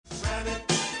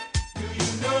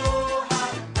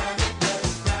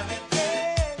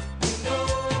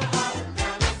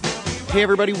Hey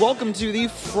everybody, welcome to the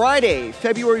Friday,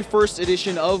 February 1st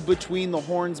edition of Between the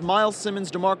Horns. Miles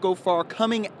Simmons, DeMarco Farr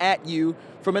coming at you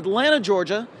from Atlanta,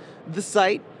 Georgia, the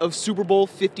site of Super Bowl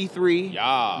 53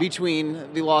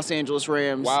 between the Los Angeles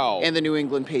Rams and the New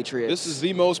England Patriots. This is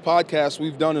the most podcasts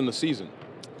we've done in the season.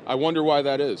 I wonder why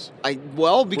that is.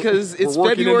 Because it's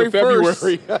we're February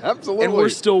 1st. Absolutely. And we're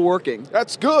still working.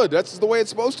 That's good. That's the way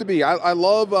it's supposed to be. I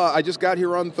love, I just got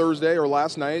here on Thursday or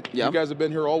last night. Yep. You guys have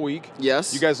been here all week.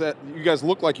 Yes. You guys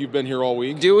look like you've been here all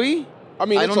week. Do we? I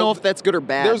mean, I don't know if that's good or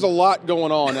bad. There's a lot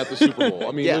going on at the Super Bowl.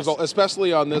 I mean, Yes.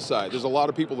 especially on this side. There's a lot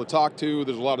of people to talk to.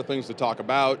 There's a lot of things to talk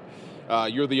about.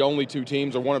 You're the only two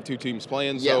teams or one of two teams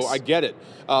playing, so Yes. I get it.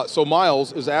 So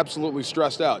Miles is absolutely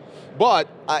stressed out. But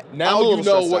now I'm a little you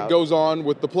know stressed what out. goes on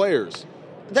with the players.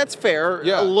 That's fair,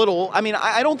 Yeah. a little. I mean,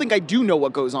 I don't think I do know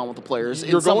what goes on with the players.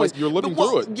 You're in some ways. you're looking But,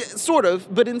 through it. Yeah, sort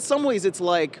of, but in some ways it's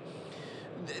like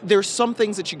there's some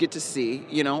things that you get to see,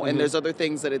 you know, and there's other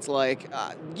things that it's like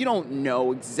you don't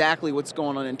know exactly what's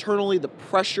going on internally, the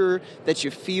pressure that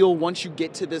you feel once you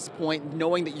get to this point,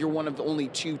 knowing that you're one of the only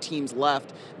two teams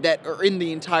left that are in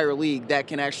the entire league that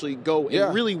can actually go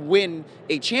and really win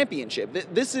a championship.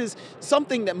 This is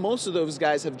something that most of those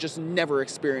guys have just never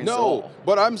experienced at all.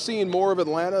 But I'm seeing more of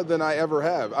Atlanta than I ever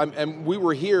have. And we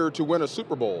were here to win a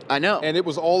Super Bowl. I know. And it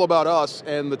was all about us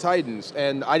and the Titans,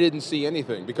 and I didn't see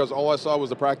anything because all I saw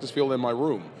was the practice field in my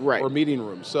room or meeting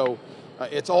room. So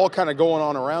it's all kind of going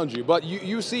on around you. But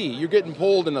you see, you're getting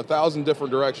pulled in 1,000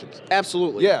 different directions.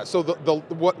 Absolutely. Yeah, so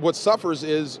what suffers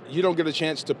is you don't get a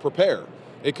chance to prepare.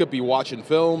 It could be watching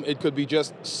film. It could be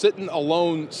just sitting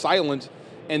alone, silent,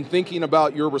 and thinking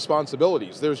about your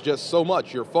responsibilities. There's just so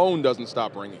much. Your phone doesn't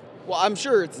stop ringing. Well, I'm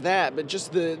sure it's that, but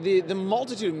just the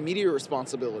multitude of media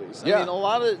responsibilities. I mean, a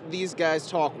lot of these guys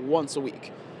talk once a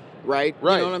week, right? You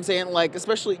know what I'm saying? Like,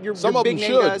 especially your big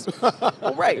name guys.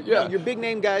 Well, right. Yeah. Your big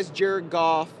name guys, Jared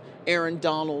Goff, Aaron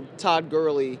Donald, Todd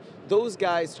Gurley, those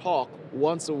guys talk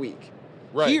once a week.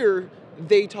 Right. Here,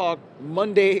 they talk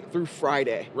Monday through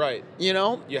Friday. Right. You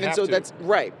know? You and have so to. that's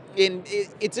right. And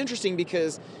it's interesting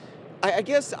because I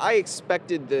guess I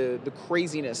expected the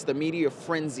craziness, the media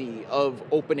frenzy of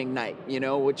opening night, you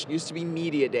know, which used to be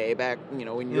media day back, you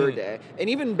know, in your day. And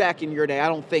even back in your day, I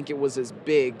don't think it was as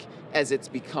big as it's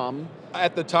become.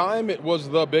 At the time, it was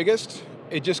the biggest.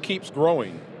 It just keeps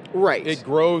growing. Right. It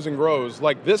grows and grows.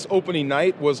 Like this opening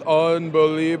night was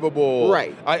unbelievable.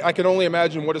 Right. I can only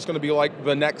imagine what it's going to be like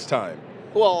the next time.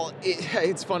 Well,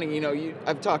 it's funny, you know,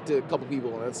 I've talked to a couple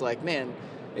people and it's like, man,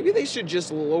 maybe they should just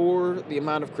lower the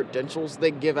amount of credentials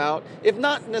they give out, if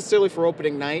not necessarily for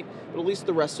opening night, but at least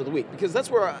the rest of the week. Because that's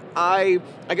where I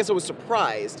guess I was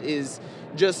surprised is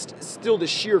just still the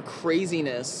sheer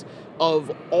craziness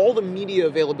of all the media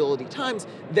availability times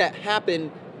that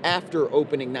happen after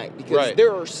opening night. Because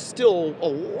there are still a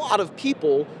lot of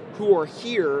people who are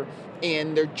here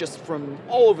and they're just from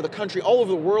all over the country, all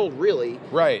over the world, really.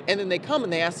 Right. And then they come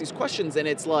and they ask these questions and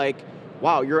it's like,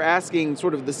 wow, you're asking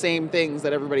sort of the same things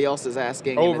that everybody else is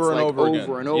asking. Over and and it's like over over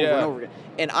again. and over Yeah. and over again.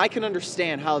 And I can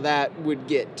understand how that would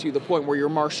get to the point where you're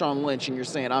Marshawn Lynch and you're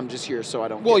saying, I'm just here so I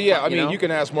don't get I mean, you can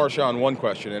ask Marshawn one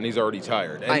question and he's already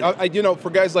tired. And, you know,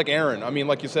 for guys like Aaron, I mean,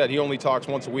 like you said, he only talks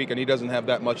once a week and he doesn't have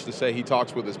that much to say. He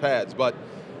talks with his pads. But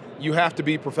you have to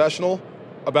be professional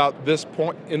about this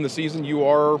point in the season. You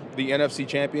are the NFC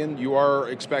champion. You are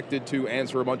expected to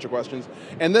answer a bunch of questions.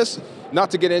 And this, not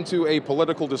to get into a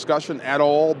political discussion at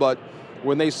all, but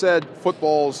when they said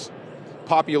football's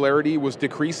popularity was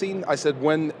decreasing, I said,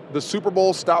 when the Super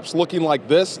Bowl stops looking like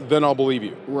this, then I'll believe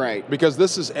you. Right. Because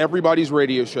this is everybody's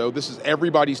radio show. This is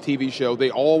everybody's TV show. They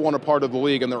all want a part of the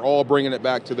league, and they're all bringing it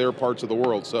back to their parts of the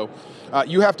world. So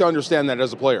you have to understand that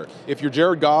as a player. If you're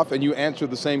Jared Goff and you answer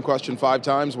the same question 5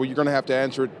 times, well, you're going to have to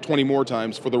answer it 20 more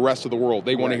times for the rest of the world.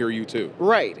 They want to hear you too.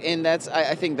 Right. And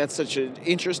I think that's such an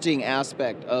interesting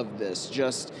aspect of this.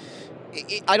 Just,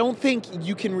 I don't think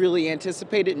you can really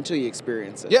anticipate it until you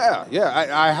experience it. Yeah.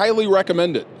 I highly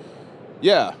recommend it.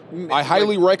 Yeah, I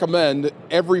highly recommend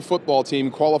every football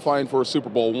team qualifying for a Super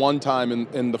Bowl one time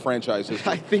in the franchise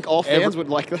history. I think all fans would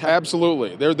like that.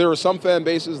 Absolutely. There are some fan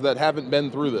bases that haven't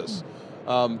been through this.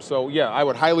 So, yeah, I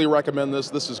would highly recommend this.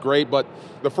 This is great. But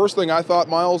the first thing I thought,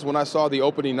 Miles, when I saw the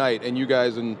opening night and you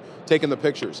guys and taking the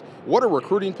pictures, what a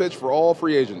recruiting pitch for all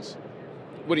free agents.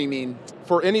 What do you mean?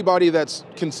 For anybody that's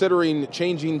considering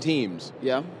changing teams.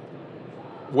 Yeah.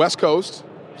 West Coast,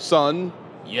 Sun,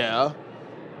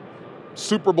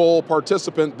 Super Bowl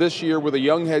participant this year with a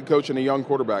young head coach and a young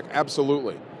quarterback.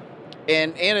 Absolutely.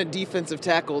 And a defensive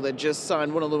tackle that just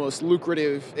signed one of the most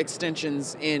lucrative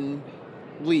extensions in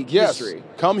league history.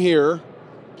 Come here,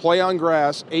 play on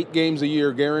grass, 8 games a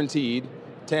year guaranteed,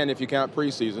 10 if you count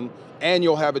preseason, and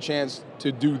you'll have a chance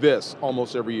to do this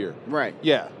almost every year. Right.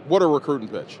 Yeah, what a recruiting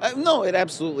pitch. No, it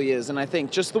absolutely is. And I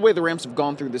think just the way the Rams have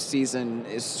gone through this season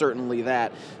is certainly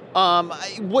that.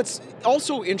 What's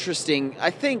also interesting,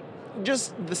 I think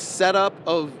just the setup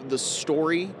of the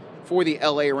story for the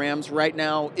LA Rams right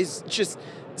now is just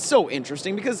so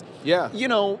interesting because,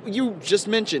 you just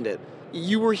mentioned it.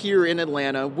 You were here in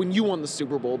Atlanta when you won the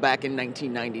Super Bowl back in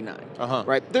 1999,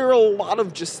 right? There are a lot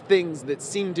of just things that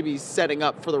seem to be setting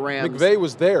up for the Rams. McVay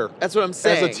was there. That's what I'm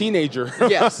saying. As a teenager.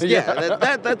 Yes,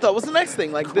 that was the next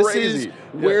thing. Like, Crazy. This is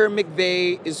where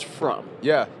McVay is from.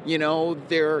 Yeah. You know,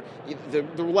 the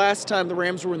last time the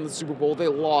Rams were in the Super Bowl, they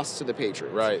lost to the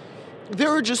Patriots. Right. There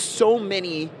are just so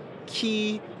many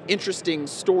key, interesting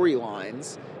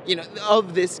storylines,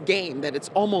 of this game that it's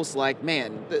almost like,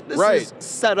 man, this is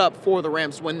set up for the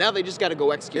Rams to win. Now they just got to go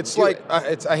execute. It's like,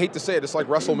 I hate to say it, it's like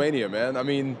WrestleMania, man. I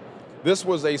mean, this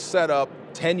was a setup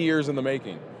 10 years in the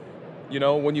making.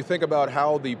 When you think about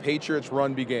how the Patriots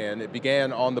run began, it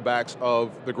began on the backs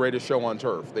of the greatest show on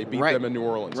turf. They beat them in New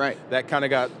Orleans. Right. That kind of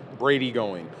got Brady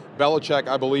going. Belichick,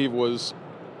 I believe, was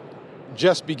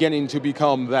just beginning to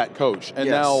become that coach. And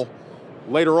now,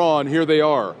 later on, here they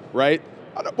are, right?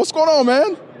 What's going on,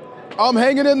 man? I'm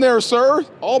hanging in there, sir.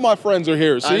 All my friends are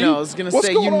here. See? I know. I was going to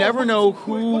say, you never know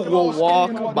who will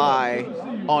walk by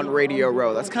on Radio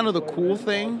Row. That's kind of the cool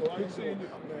thing.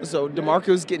 So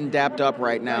DeMarco's getting dapped up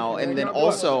right now, and then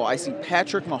also I see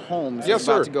Patrick Mahomes is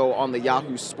about to go on the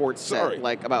Yahoo Sports set,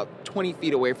 like about 20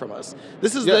 feet away from us.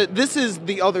 This is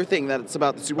the other thing that it's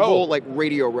about the Super Bowl. Like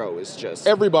Radio Row is just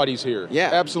everybody's here. Yeah,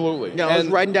 absolutely. I was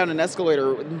riding down an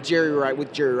escalator with Jerry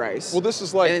Rice. Well, this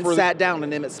is like and sat down,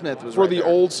 and Emmitt Smith was for the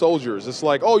old soldiers. It's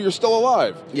like, oh, you're still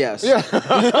alive. Yes.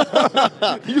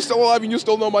 Yeah. You're still alive, and you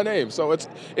still know my name. So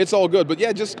it's all good. But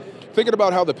yeah, just thinking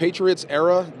about how the Patriots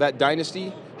era, that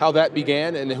dynasty, how that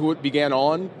began and who it began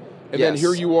on. And then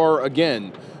here you are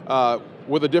again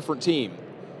with a different team,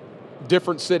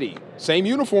 different city, same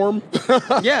uniform.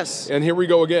 Yes. And here we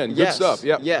go again. Good stuff.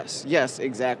 Yeah. Yes,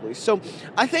 exactly. So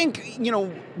I think,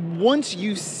 once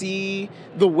you see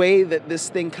the way that this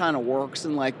thing kind of works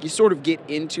and like you sort of get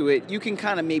into it, you can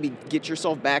kind of maybe get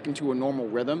yourself back into a normal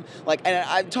rhythm. Like, and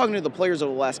I'm talking to the players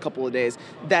over the last couple of days,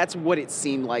 that's what it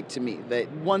seemed like to me.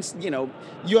 That once,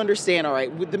 you understand, all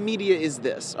right, with the media is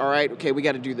this, all right, okay, we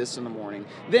got to do this in the morning.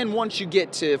 Then once you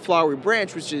get to Flowery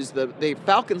Branch, which is the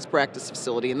Falcons practice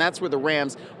facility, and that's where the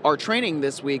Rams are training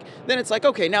this week, then it's like,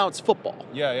 okay, now it's football.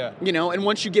 Yeah. And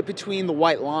once you get between the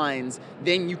white lines,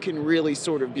 then you can really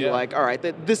sort of be like, all right,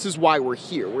 this is why we're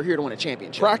here. We're here to win a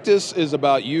championship. Practice is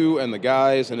about you and the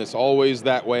guys, and it's always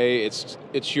that way.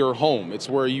 It's your home. It's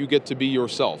where you get to be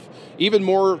yourself. Even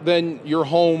more than your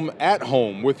home at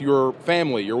home with your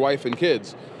family, your wife and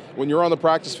kids. When you're on the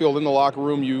practice field in the locker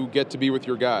room, you get to be with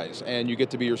your guys, and you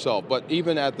get to be yourself. But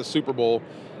even at the Super Bowl,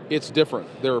 it's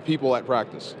different. There are people at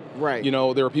practice. Right.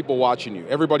 There are people watching you.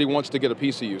 Everybody wants to get a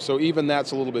piece of you. So even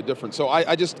that's a little bit different. So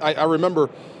I remember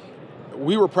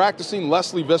we were practicing.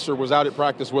 Leslie Visser was out at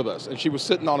practice with us, and she was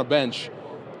sitting on a bench,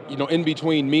 in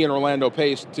between me and Orlando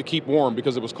Pace to keep warm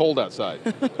because it was cold outside.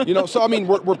 So I mean,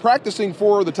 we're practicing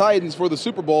for the Titans for the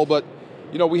Super Bowl, but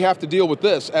we have to deal with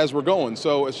this as we're going.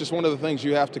 So it's just one of the things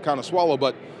you have to kind of swallow.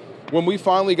 But when we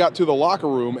finally got to the locker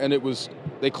room and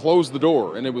they closed the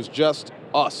door and it was just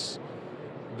us,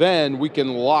 then we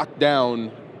can lock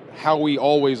down how we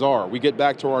always are. We get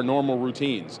back to our normal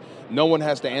routines. No one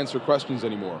has to answer questions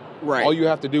anymore. Right. All you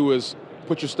have to do is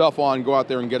put your stuff on, go out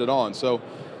there and get it on. So,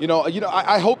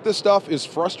 I hope this stuff is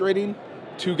frustrating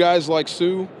to guys like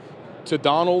Sue, to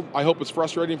Donald. I hope it's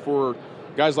frustrating for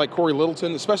guys like Corey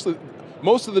Littleton, especially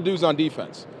most of the dudes on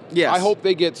defense. Yes. I hope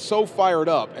they get so fired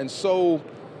up and so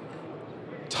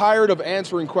tired of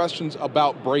answering questions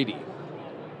about Brady.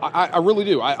 I really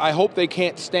do. I hope they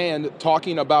can't stand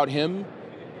talking about him,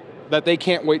 that they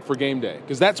can't wait for game day,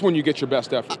 because that's when you get your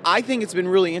best effort. I think it's been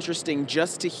really interesting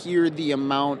just to hear the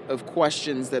amount of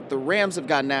questions that the Rams have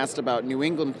gotten asked about New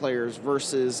England players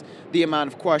versus the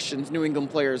amount of questions New England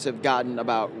players have gotten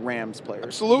about Rams players.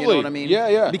 Absolutely. You know what I mean?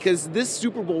 Yeah. Because this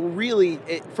Super Bowl really,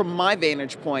 from my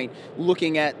vantage point,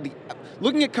 looking at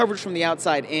coverage from the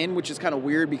outside in, which is kind of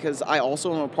weird because I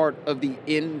also am a part of the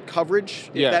in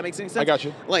coverage, if that makes any sense. I got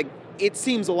you. Like, it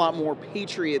seems a lot more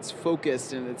Patriots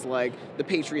focused, and it's like the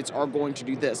Patriots are going to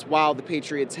do this while the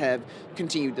Patriots have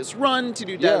continued this run to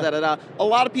do da-da-da-da. A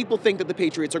lot of people think that the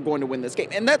Patriots are going to win this game,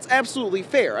 and that's absolutely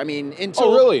fair. I mean,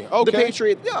 until the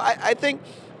Patriots, I think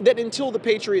that until the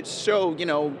Patriots show,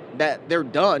 that they're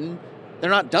done,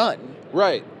 they're not done.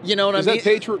 Right. You know what I mean? Is that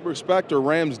Patriot respect or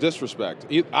Rams disrespect?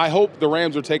 I hope the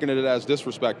Rams are taking it as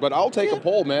disrespect, but I'll take a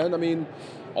poll, man. I mean,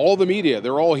 all the media,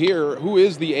 they're all here. Who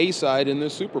is the A side in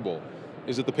this Super Bowl?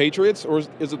 Is it the Patriots or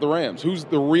is it the Rams? Who's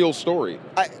the real story?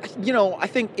 I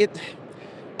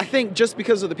think just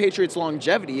because of the Patriots'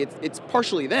 longevity, it's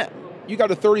partially them. You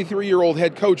got a 33-year-old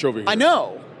head coach over here. I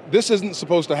know. This isn't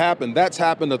supposed to happen. That's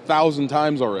happened 1,000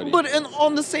 times already. But in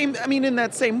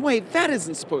that same way, that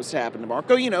isn't supposed to happen to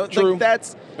Marco. You know, True. like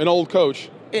that's an old coach.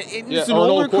 It's an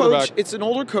older coach. It's an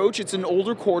older coach. It's an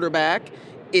older quarterback.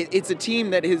 It's a team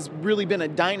that has really been a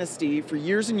dynasty for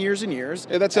years and years and years.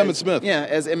 Hey, that's Emmitt Smith. Yeah,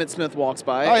 as Emmitt Smith walks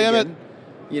by. Hi, again, Emmitt.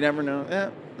 You never know.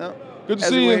 Yeah, no. Good to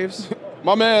as see you.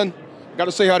 My man. Got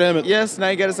to say hi to Emmitt. Yes, now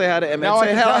you got to say hi to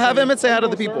Emmitt. Have Emmitt say hi to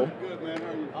the people. Good, man. How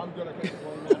are you? I'm good. I can't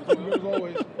complain, man. I'm good as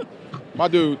always. My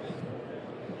dude.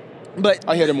 But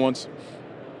I hit him once.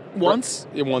 Once?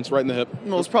 Yeah, once, right in the hip.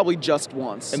 Well, it was probably just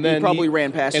once. And then he probably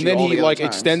ran past you. And then all he the other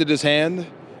times. extended his hand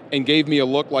and gave me a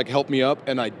look like help me up,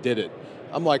 and I did it.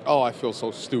 I'm like, oh, I feel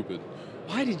so stupid.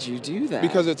 Why did you do that?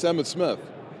 Because it's Emmitt Smith.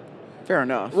 Fair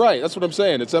enough. Right, that's what I'm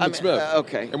saying. It's Emmitt Smith.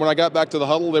 Okay. And when I got back to the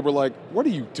huddle, they were like, what are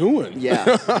you doing?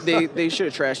 Yeah, they should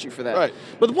have trashed you for that. Right.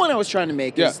 But the point I was trying to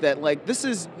make is that, like, this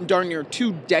is darn near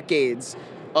 2 decades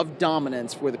of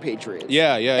dominance for the Patriots.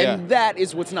 Yeah. And that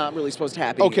is what's not really supposed to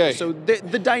happen Okay. here. So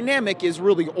the dynamic is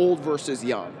really old versus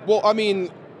young. Well, I mean,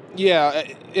 yeah,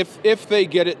 if they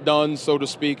get it done, so to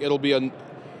speak, it'll be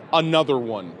another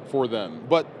one for them.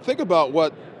 But think about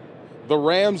what the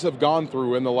Rams have gone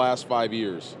through in the last 5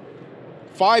 years.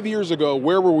 5 years ago,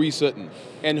 where were we sitting?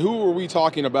 And who were we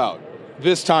talking about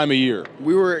this time of year?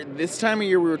 We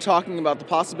were talking about the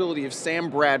possibility of Sam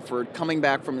Bradford coming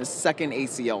back from his second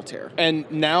ACL tear. And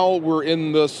now we're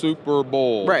in the Super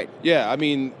Bowl. Right. Yeah, I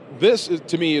mean, this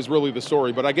to me is really the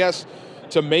story. But I guess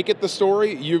to make it the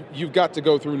story, you've got to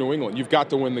go through New England. You've got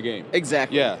to win the game.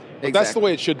 Exactly. Yeah. But that's the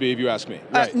way it should be if you ask me.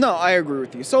 Right. No, I agree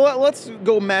with you. So let's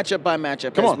go matchup by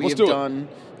matchup as we have done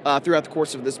throughout the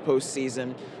course of this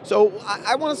postseason. So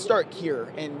I want to start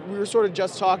here, and we were sort of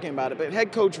just talking about it, but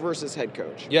head coach versus head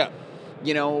coach. Yeah.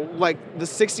 You know, like the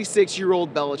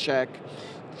 66-year-old Belichick,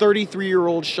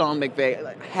 33-year-old Sean McVay,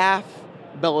 like half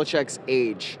Belichick's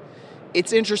age.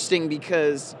 It's interesting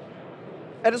because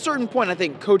at a certain point, I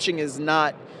think coaching is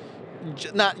not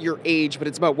your age, but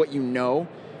it's about what you know.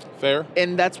 Fair.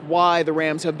 And that's why the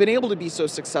Rams have been able to be so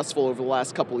successful over the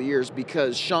last couple of years,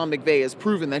 because Sean McVay has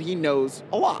proven that he knows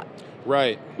a lot.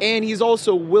 Right. And he's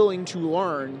also willing to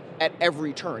learn at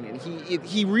every turn. And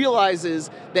he realizes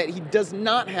that he does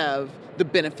not have the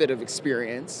benefit of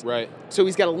experience. Right. So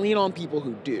he's got to lean on people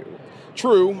who do.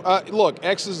 True. Look,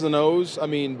 X's and O's. I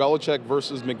mean, Belichick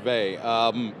versus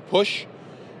McVay. Push.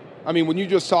 I mean, when you're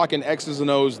just talking X's and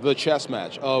O's, the chess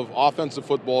match of offensive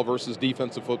football versus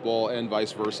defensive football and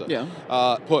vice versa.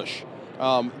 Yeah. Push.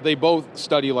 They both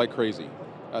study like crazy.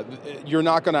 You're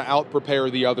not going to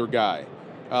out-prepare the other guy.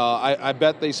 I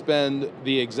bet they spend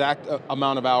the exact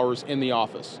amount of hours in the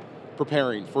office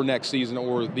preparing for next season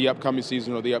or the upcoming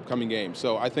season or the upcoming game.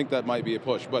 So I think that might be a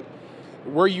push. But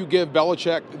where you give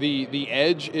Belichick the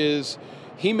edge is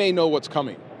he may know what's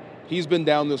coming. He's been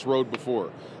down this road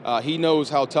before. He knows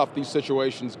how tough these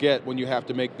situations get when you have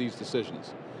to make these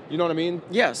decisions. You know what I mean?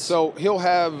 Yes. So he'll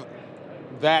have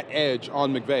that edge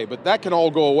on McVay, but that can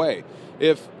all go away.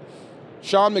 If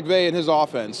Sean McVay and his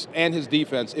offense and his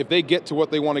defense, if they get to what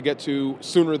they want to get to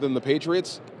sooner than the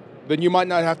Patriots, then you might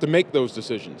not have to make those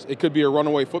decisions. It could be a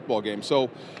runaway football game. So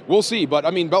we'll see. But,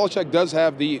 I mean, Belichick does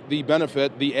have the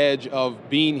benefit, the edge of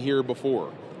being here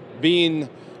before, being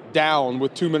down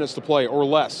with 2 minutes to play or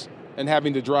less and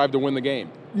having to drive to win the game.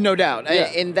 No doubt.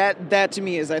 Yeah. And that to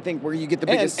me is, I think, where you get the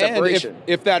biggest separation. And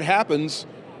if that happens,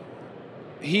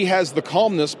 he has the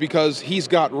calmness because he's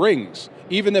got rings.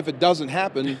 Even if it doesn't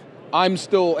happen, I'm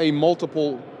still a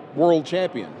multiple world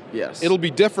champion. Yes. It'll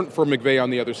be different for McVay on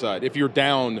the other side. If you're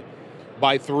down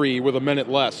by 3 with a minute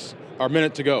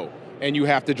to go, and you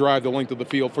have to drive the length of the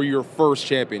field for your first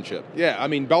championship. Yeah, I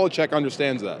mean, Belichick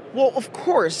understands that. Well, of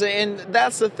course, and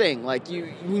that's the thing. Like,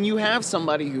 when you have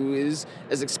somebody who is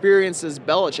as experienced as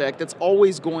Belichick, that's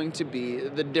always going to be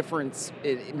the difference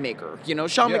maker. You know,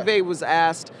 Sean McVay was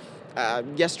asked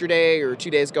yesterday or 2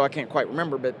 days ago, I can't quite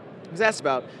remember, but he was asked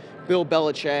about Bill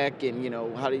Belichick and, you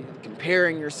know, how do you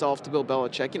comparing yourself to Bill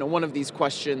Belichick? You know, one of these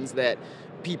questions that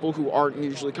people who aren't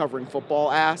usually covering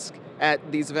football ask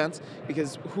at these events,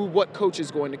 because what coach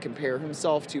is going to compare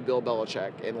himself to Bill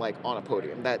Belichick and, like, on a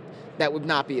podium? That would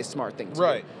not be a smart thing to do.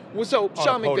 Right. Well, so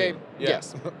Sean McVay,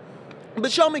 yes.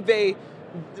 But Sean McVay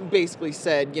basically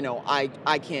said,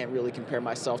 I can't really compare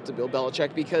myself to Bill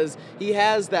Belichick because he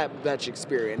has that much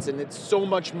experience, and it's so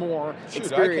much more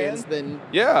experience than...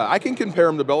 Yeah, I can compare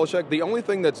him to Belichick. The only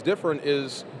thing that's different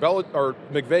is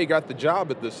McVay got the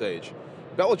job at this age.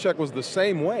 Belichick was the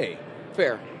same way.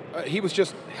 Fair. He was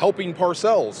just helping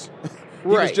Parcells. He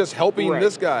was just helping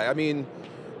this guy. I mean,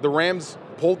 the Rams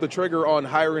pulled the trigger on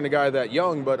hiring a guy that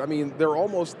young, but, I mean, they're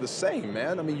almost the same,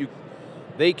 man. I mean,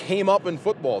 they came up in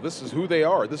football. This is who they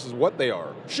are. This is what they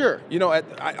are. Sure.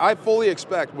 I fully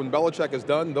expect when Belichick is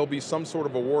done, there'll be some sort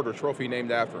of award or trophy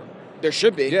named after him. There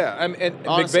should be. Yeah, and if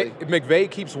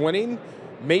McVay keeps winning,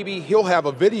 maybe he'll have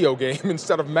a video game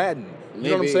instead of Madden.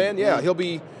 You know what I'm saying? Yeah, he'll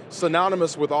be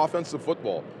synonymous with offensive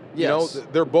football. Yes.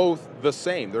 They're both the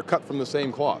same. They're cut from the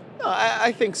same cloth. No,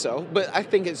 I think so, but I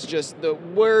think it's just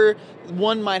where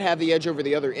one might have the edge over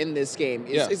the other in this game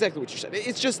is exactly what you said.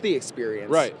 It's just the experience.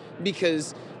 Right.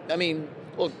 Because, I mean,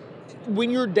 look, when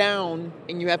you're down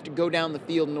and you have to go down the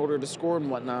field in order to score and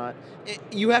whatnot,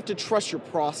 you have to trust your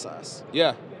process.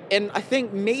 Yeah. And I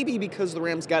think maybe because the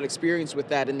Rams got experience with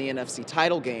that in the NFC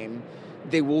title game,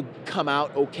 they will come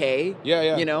out okay.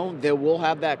 Yeah. They will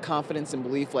have that confidence and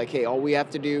belief like, hey, all we have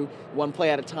to do, one play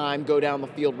at a time, go down the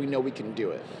field, we know we can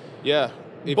do it. Yeah.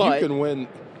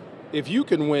 If you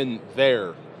can win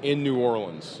there in New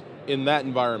Orleans, in that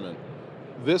environment,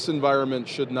 this environment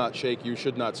should not shake you,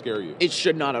 should not scare you. It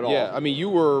should not at all. Yeah, I mean, you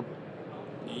were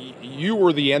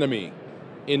the enemy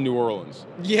in New Orleans.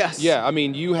 Yes. Yeah, I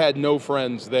mean, you had no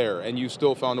friends there, and you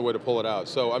still found a way to pull it out.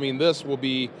 So, I mean, this will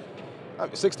be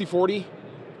 60-40,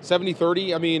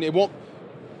 70-30. I mean, it won't.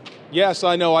 Yes,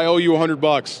 I know. I owe you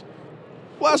 $100.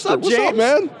 Lester, what's up,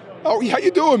 man? Oh, how you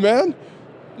doing, man?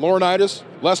 Laurinaitis,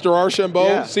 Lester Archambault.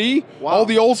 Yeah. See? Wow. All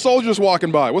the old soldiers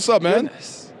walking by. What's up, man?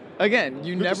 Goodness. Again,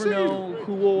 you Good never to see know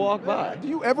who will walk by. Do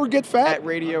you ever get fat? At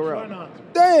Radio Row.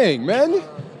 Dang, man.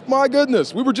 My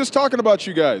goodness. We were just talking about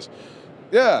you guys.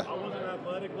 Yeah. I wasn't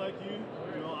athletic like you.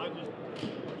 I just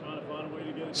trying to find a way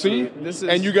to get it. See?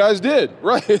 And you guys did.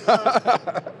 Right. It's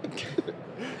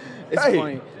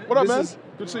funny. What up, man?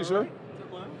 Good to see you, sir.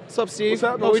 What's up, Steve? What's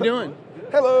happening? What are we doing?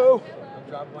 Hello.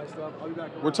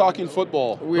 We're talking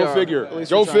football. Go figure.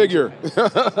 Go figure.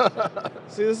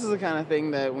 See, this is the kind of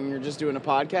thing that when you're just doing a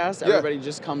podcast, everybody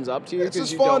just comes up to you. It's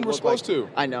just fun. We're supposed to.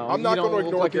 I know. I'm not going to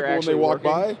ignore people when they walk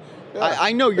by. Yeah.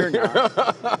 I know you're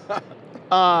not.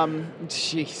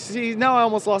 Geez. See, now I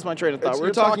almost lost my train of thought.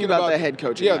 We're talking about the head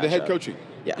coaching. Yeah, the head coaching.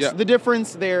 Yes. Yeah. The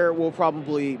difference there will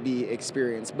probably be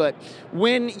experience. But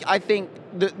when I think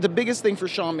the biggest thing for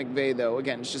Sean McVay, though,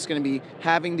 again, it's just going to be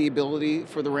having the ability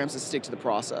for the Rams to stick to the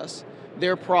process.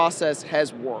 Their process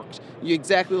has worked.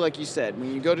 Exactly like you said,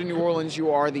 when you go to New Orleans, you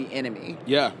are the enemy.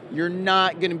 Yeah. You're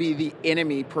not going to be the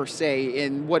enemy per se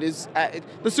in what is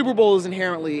the Super Bowl is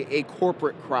inherently a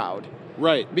corporate crowd.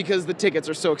 Right. Because the tickets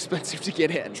are so expensive to get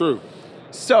in. True.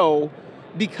 So,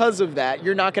 because of that,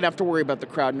 you're not going to have to worry about the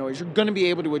crowd noise. You're going to be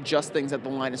able to adjust things at the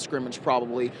line of scrimmage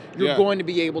probably. You're going to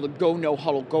be able to go no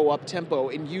huddle, go up tempo,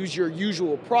 and use your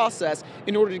usual process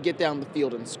in order to get down the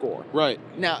field and score. Right.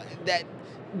 Now,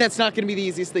 that's not going to be the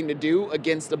easiest thing to do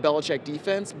against a Belichick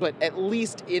defense, but at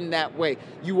least in that way,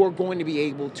 you are going to be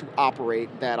able to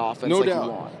operate that offense no like doubt.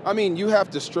 you want. I mean, you have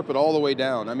to strip it all the way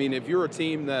down. I mean, if you're a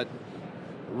team that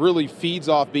really feeds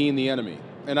off being the enemy,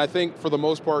 and I think for the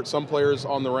most part, some players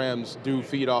on the Rams do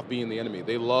feed off being the enemy.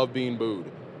 They love being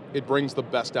booed. It brings the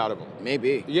best out of them.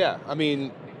 Maybe. Yeah, I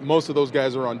mean, most of those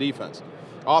guys are on defense.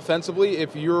 Offensively,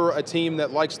 if you're a team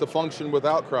that likes to function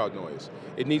without crowd noise,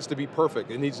 it needs to be perfect.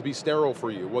 It needs to be sterile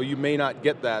for you. Well, you may not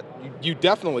get that. You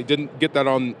definitely didn't get that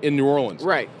in New Orleans.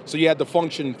 Right. So you had to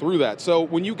function through that. So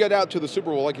when you get out to the Super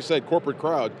Bowl, like you said, corporate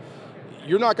crowd,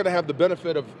 you're not going to have the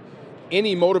benefit of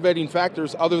any motivating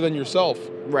factors other than yourself.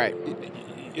 Right.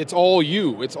 It's all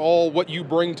you. It's all what you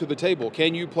bring to the table.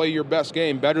 Can you play your best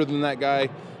game better than that guy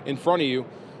in front of you?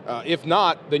 If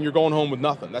not, then you're going home with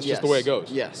nothing. That's just the way it goes.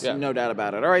 Yes, no doubt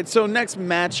about it. All right, so next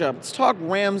matchup. Let's talk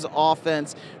Rams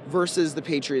offense versus the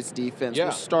Patriots defense. Yeah.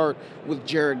 We'll start with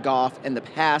Jared Goff and the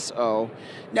pass-O.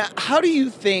 Now, how do you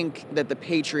think that the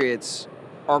Patriots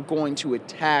are going to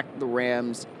attack the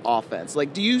Rams offense?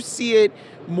 Like, do you see it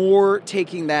more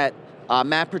taking that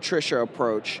Matt Patricia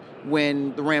approach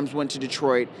when the Rams went to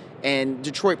Detroit and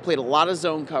Detroit played a lot of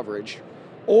zone coverage,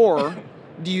 or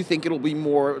do you think it'll be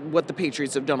more what the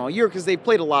Patriots have done all year because they've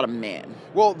played a lot of man?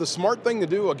 Well, the smart thing to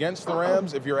do against the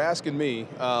Rams, if you're asking me,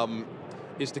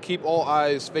 is to keep all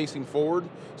eyes facing forward.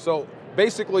 So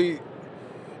basically,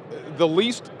 the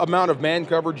least amount of man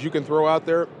coverage you can throw out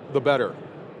there, the better.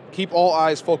 Keep all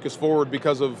eyes focused forward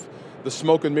because of the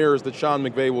smoke and mirrors that Sean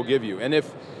McVay will give you. And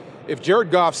if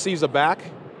Jared Goff sees a back,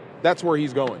 that's where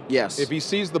he's going. Yes. If he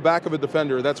sees the back of a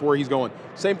defender, that's where he's going.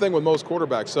 Same thing with most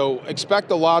quarterbacks. So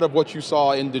expect a lot of what you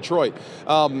saw in Detroit,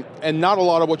 and not a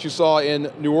lot of what you saw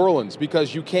in New Orleans,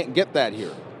 because you can't get that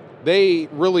here. They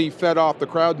really fed off the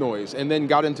crowd noise and then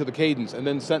got into the cadence and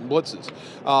then sent blitzes.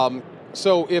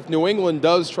 So if New England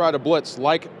does try to blitz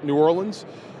like New Orleans,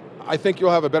 I think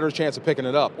you'll have a better chance of picking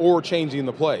it up or changing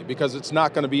the play, because it's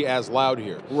not going to be as loud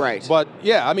here. Right. But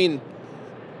yeah, I mean,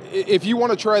 if you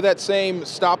want to try that same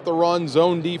stop the run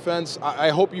zone defense, I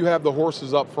hope you have the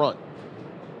horses up front.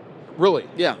 Really.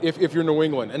 Yeah. If you're New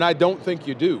England, and I don't think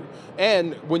you do.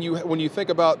 And when you think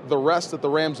about the rest that the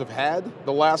Rams have had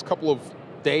the last couple of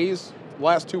days,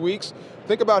 last 2 weeks,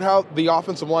 think about how the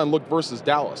offensive line looked versus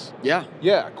Dallas. Yeah.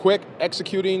 Yeah, quick,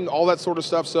 executing, all that sort of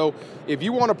stuff. So if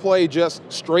you want to play just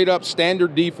straight up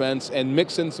standard defense and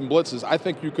mix in some blitzes, I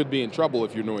think you could be in trouble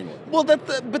if you're New England. Well,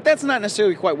 but that's not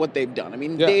necessarily quite what they've done. I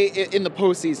mean, they in the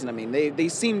postseason, I mean, they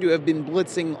seem to have been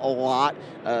blitzing a lot,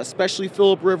 especially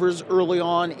Phillip Rivers early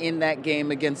on in that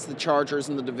game against the Chargers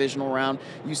in the divisional round.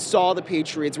 You saw the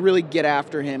Patriots really get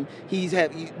after him. He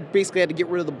basically had to get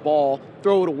rid of the ball,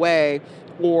 throw it away,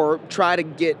 or try to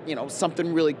get,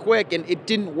 something really quick, and it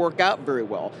didn't work out very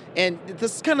well. And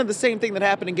this is kind of the same thing that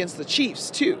happened against the Chiefs,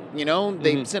 too.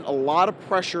 They sent a lot of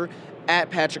pressure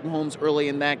at Patrick Mahomes early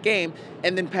in that game,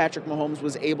 and then Patrick Mahomes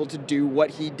was able to do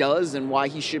what he does and why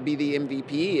he should be the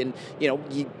MVP. And,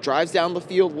 he drives down the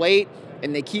field late,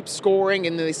 and they keep scoring,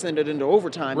 and then they send it into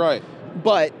overtime. Right.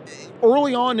 But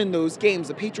early on in those games,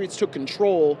 the Patriots took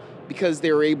control because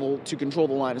they were able to control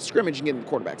the line of scrimmage and get in the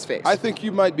quarterback's face. I think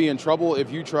you might be in trouble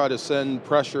if you try to send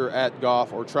pressure at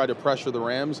Goff or try to pressure the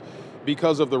Rams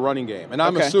because of the running game. And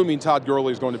I'm assuming Todd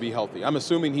Gurley is going to be healthy. I'm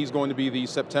assuming he's going to be the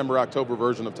September-October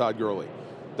version of Todd Gurley.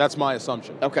 That's my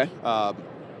assumption. Okay.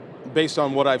 Based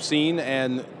on what I've seen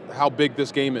and how big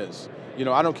this game is.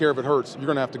 I don't care if it hurts. You're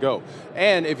going to have to go.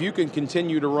 And if you can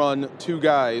continue to run two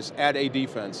guys at a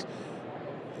defense,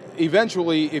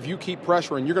 eventually, if you keep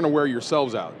pressuring, you're going to wear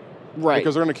yourselves out. Right.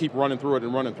 Because they're going to keep running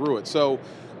through it. So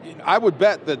I would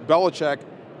bet that Belichick,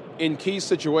 in key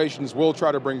situations, will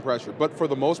try to bring pressure. But for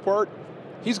the most part,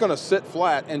 he's going to sit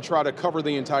flat and try to cover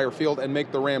the entire field and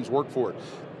make the Rams work for it.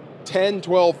 10,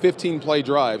 12, 15 play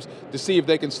drives to see if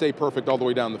they can stay perfect all the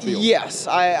way down the field. Yes,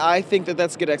 I think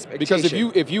that's good expectation.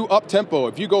 Because if you up tempo,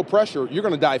 if you go pressure, you're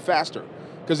going to die faster.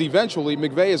 Because eventually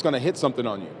McVay is going to hit something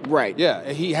on you. Right.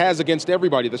 Yeah, he has against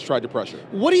everybody that's tried to pressure.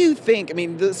 What do you think? I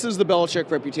mean, this is the Belichick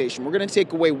reputation. We're going to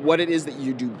take away what it is that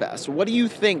you do best. What do you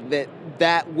think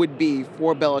that would be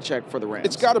for Belichick for the Rams?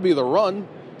 It's got to be the run.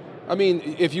 I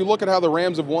mean, if you look at how the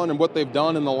Rams have won and what they've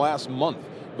done in the last month,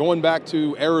 going back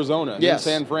to Arizona, and then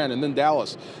San Fran, and then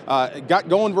Dallas. Got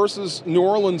going versus New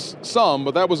Orleans some,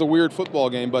 but that was a weird football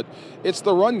game. But it's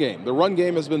the run game. The run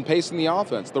game has been pacing the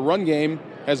offense. The run game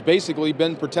has basically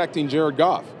been protecting Jared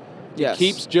Goff. Yes. It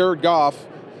keeps Jared Goff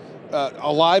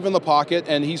alive in the pocket,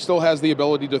 and he still has the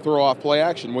ability to throw off play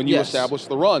action when you establish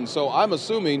the run. So I'm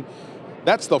assuming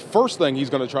that's the first thing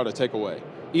he's going to try to take away,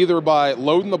 either by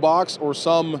loading the box or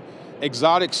some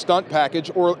exotic stunt package,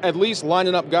 or at least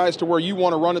lining up guys to where you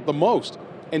want to run it the most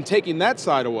and taking that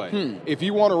side away. If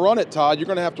you want to run it, Todd, you're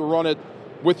going to have to run it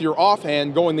with your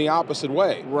offhand going the opposite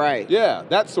way. Right. Yeah,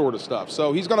 that sort of stuff.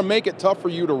 So he's going to make it tough for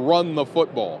you to run the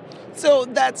football. So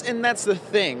that's the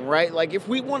thing, right? Like, if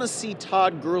we want to see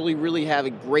Todd Gurley really have a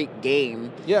great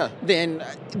game, then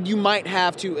you might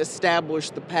have to establish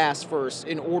the pass first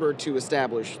in order to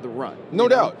establish the run. No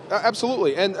doubt.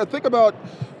 Absolutely. And think about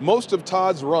most of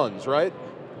Todd's runs, right?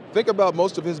 Think about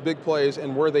most of his big plays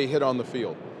and where they hit on the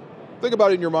field. Think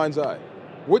about it in your mind's eye.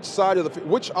 Which side of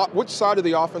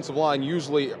the offensive line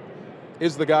usually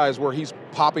is the guys where he's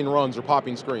popping runs or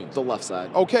popping screens? The left side.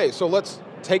 Okay, so let's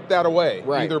take that away,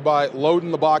 either by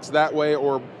loading the box that way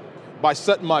or by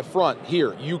setting my front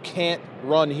here. You can't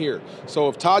run here. So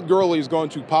if Todd Gurley is going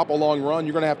to pop a long run,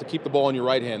 you're going to have to keep the ball in your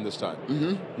right hand this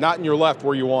time, not in your left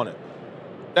where you want it.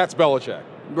 That's Belichick.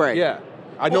 Right. Yeah.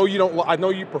 I know you don't. I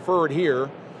know you prefer it here.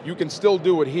 You can still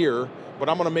do it here, but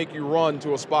I'm going to make you run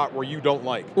to a spot where you don't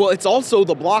like. Well, it's also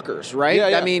the blockers, right?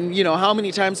 Yeah. I mean, how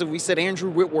many times have we said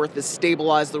Andrew Whitworth has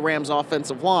stabilized the Rams'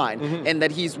 offensive line and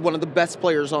that he's one of the best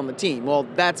players on the team? Well,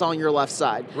 that's on your left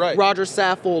side. Right. Roger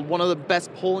Saffold, one of the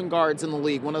best pulling guards in the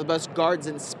league, one of the best guards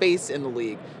in space in the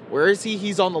league. Where is he?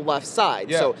 He's on the left side.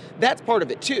 Yeah. So that's part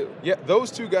of it, too. Yeah, those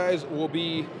two guys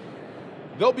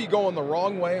they'll be going the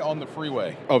wrong way on the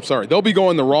freeway. Oh, sorry. They'll be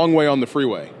going the wrong way on the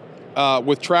freeway.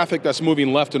 With traffic that's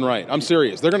moving left and right. I'm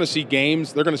serious. They're going to see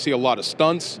games. They're going to see a lot of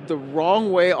stunts. The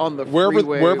wrong way on the freeway.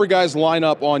 Wherever guys line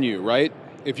up on you, right?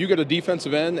 If you get a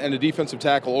defensive end and a defensive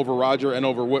tackle over Roger and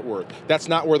over Whitworth, that's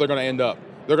not where they're going to end up.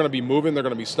 They're going to be moving, they're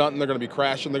going to be stunting, they're going to be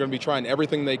crashing, they're going to be trying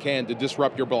everything they can to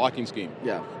disrupt your blocking scheme.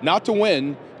 Yeah. Not to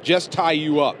win, just tie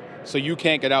you up so you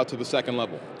can't get out to the second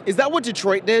level. Is that what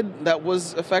Detroit did that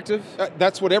was effective?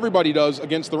 That's what everybody does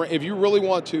against the Rams. If you really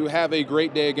want to have a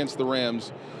great day against the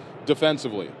Rams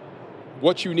defensively,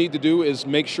 what you need to do is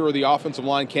make sure the offensive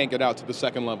line can't get out to the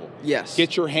second level. Yes.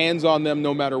 Get your hands on them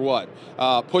no matter what.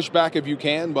 Push back if you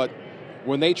can, but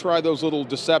when they try those little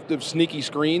deceptive, sneaky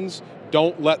screens,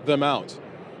 don't let them out.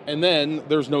 And then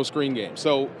there's no screen game.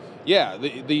 So, yeah,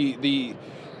 the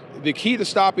key to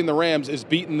stopping the Rams is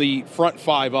beating the front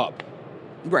five up.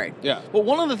 Right. Yeah. Well,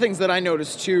 one of the things that I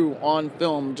noticed, too, on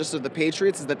film, just of the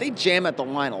Patriots, is that they jam at the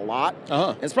line a lot.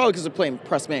 Uh-huh. And it's probably because they're playing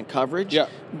press man coverage. Yeah.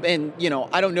 And,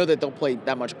 I don't know that they'll play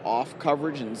that much off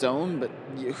coverage and zone, but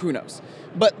who knows.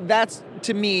 But that's,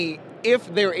 to me,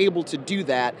 if they're able to do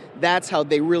that, that's how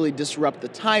they really disrupt the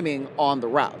timing on the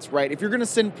routes, right? If you're going to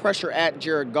send pressure at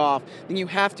Jared Goff, then you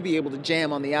have to be able to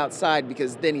jam on the outside,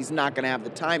 because then he's not going to have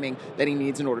the timing that he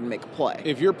needs in order to make a play.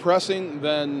 If you're pressing,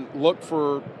 then look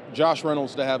for Josh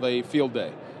Reynolds to have a field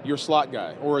day, your slot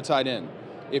guy, or a tight end.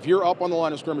 If you're up on the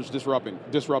line of scrimmage disrupting,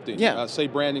 Yeah. Say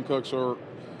Brandon Cooks or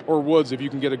Woods, if you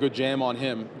can get a good jam on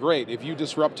him, great. If you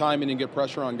disrupt timing and get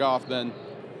pressure on Goff, then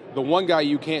the one guy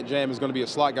you can't jam is going to be a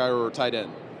slot guy or a tight end.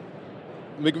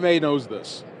 McVay knows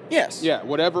this. Yes. Yeah,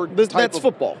 That's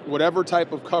football. Whatever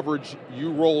type of coverage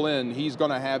you roll in, he's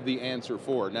going to have the answer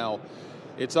for. Now,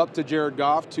 it's up to Jared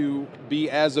Goff to be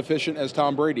as efficient as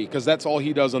Tom Brady, because that's all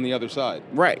he does on the other side.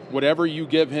 Right. Whatever you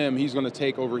give him, he's going to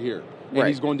take over here. And Right.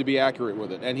 he's going to be accurate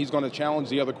with it. And he's going to challenge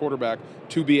the other quarterback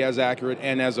to be as accurate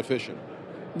and as efficient.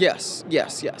 Yes.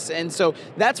 And so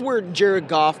that's where Jared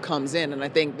Goff comes in, and I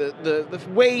think the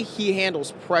way he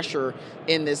handles pressure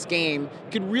in this game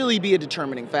could really be a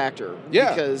determining factor.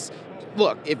 Yeah. Because,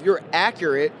 look, if you're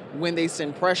accurate when they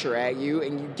send pressure at you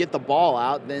and you get the ball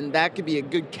out, then that could be a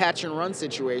good catch-and-run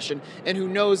situation, and who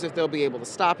knows if they'll be able to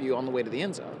stop you on the way to the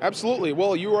end zone. Absolutely.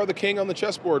 Well, you are the king on the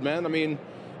chessboard, man. I mean,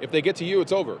 if they get to you,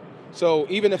 it's over. So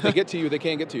even if they get to you, they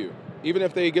can't get to you. Even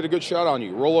if they get a good shot on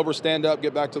you, roll over, stand up,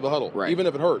 get back to the huddle. Right. Even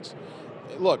if it hurts.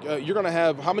 Look, you're going to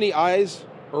have, how many eyes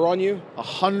are on you?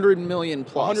 100 million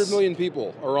plus. 100 million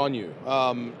people are on you.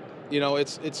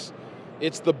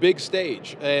 It's the big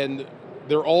stage, and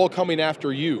they're all coming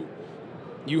after you.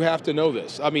 You have to know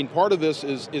this. I mean, part of this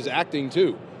is acting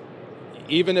too.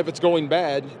 Even if it's going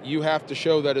bad, you have to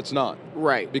show that it's not.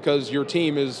 Right. Because your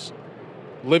team is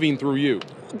living through you.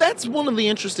 That's one of the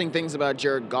interesting things about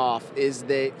Jared Goff, is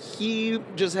that he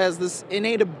just has this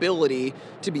innate ability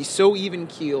to be so even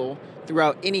keel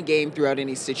throughout any game, throughout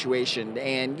any situation.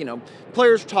 And,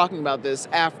 players were talking about this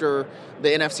after the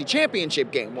NFC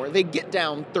Championship game, where they get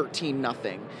down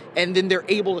 13-0, and then they're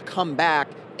able to come back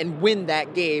and win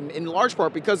that game, in large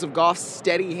part because of Goff's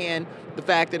steady hand, the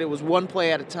fact that it was one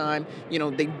play at a time. They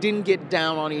didn't get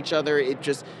down on each other.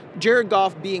 Jared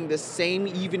Goff being the same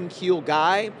even keel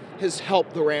guy has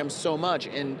helped the Rams so much.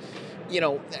 And,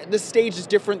 the stage is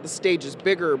different, the stage is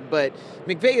bigger, but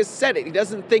McVay has said it. He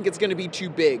doesn't think it's going to be too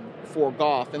big for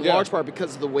Goff, in large part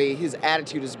because of the way his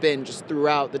attitude has been just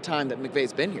throughout the time that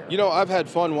McVay's been here. I've had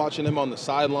fun watching him on the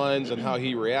sidelines and how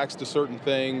he reacts to certain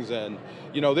things. And,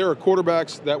 there are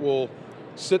quarterbacks that will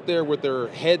sit there with their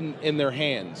head in their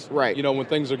hands, right? When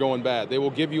things are going bad. They will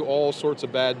give you all sorts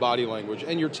of bad body language,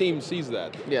 and your team sees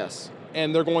that. Yes.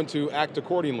 And they're going to act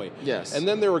accordingly. Yes. And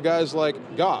then there were guys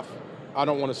like Goff. I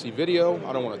don't want to see video.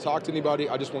 I don't want to talk to anybody.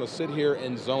 I just want to sit here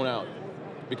and zone out.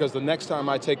 Because the next time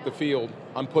I take the field,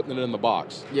 I'm putting it in the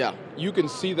box. Yeah. You can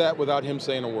see that without him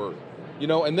saying a word.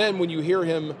 And then when you hear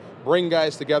him bring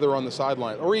guys together on the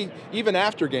sideline, or even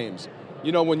after games,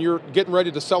 when you're getting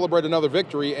ready to celebrate another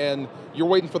victory and you're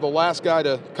waiting for the last guy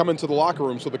to come into the locker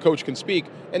room so the coach can speak,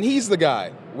 and he's the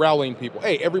guy rallying people.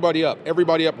 Hey, everybody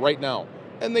up right now.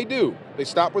 And they do. They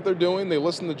stop what they're doing, they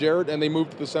listen to Jared, and they move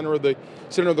to the center of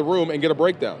the room and get a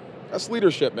breakdown. That's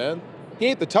leadership, man. He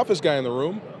ain't the toughest guy in the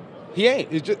room. He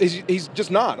ain't. He's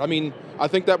just not. I mean, I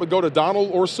think that would go to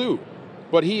Donald or Sue.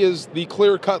 But he is the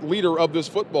clear-cut leader of this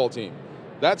football team.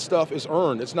 That stuff is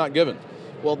earned. It's not given.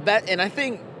 Well, and I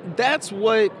think that's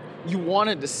what you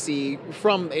wanted to see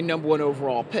from a number 1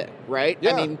 overall pick, right?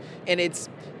 Yeah. I mean, and it's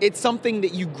something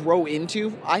that you grow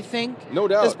into, I think. No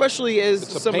doubt. Especially as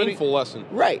it's somebody, a painful lesson.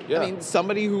 Right. Yeah. I mean,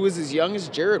 somebody who was as young as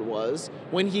Jared was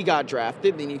when he got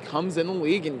drafted, then he comes in the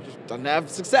league and just doesn't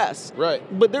have success. Right.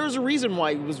 But there's a reason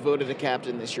why he was voted a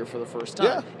captain this year for the first time.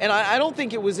 Yeah. And I don't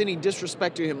think it was any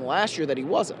disrespect to him last year that he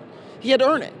wasn't. He had to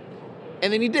earn it.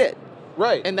 And then he did.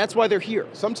 Right. And that's why they're here.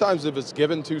 Sometimes if it's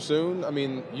given too soon, I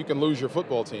mean, you can lose your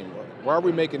football team. Why are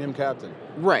we making him captain?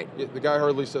 Right. The guy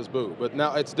hardly says boo, but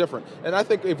now it's different. And I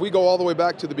think if we go all the way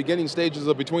back to the beginning stages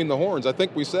of Between the Horns, I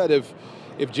think we said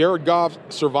if Jared Goff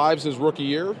survives his rookie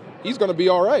year, he's going to be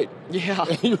all right. Yeah.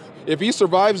 If he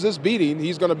survives this beating,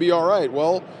 he's going to be all right.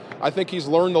 Well, I think he's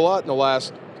learned a lot in the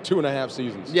last 2.5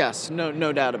 seasons. Yes,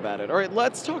 no doubt about it. All right,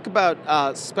 let's talk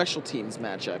about special teams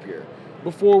matchup here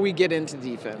before we get into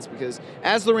defense, because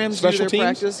as the Rams Special do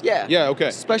their teams? practice, Yeah, okay.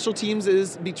 Special teams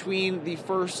is between the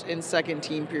first and second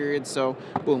team period. So,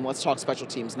 boom, let's talk special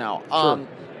teams now. Sure.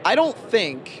 I don't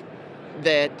think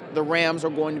that the Rams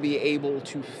are going to be able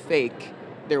to fake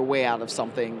their way out of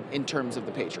something in terms of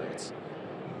the Patriots.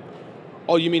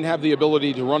 Oh, you mean have the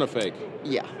ability to run a fake?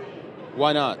 Yeah.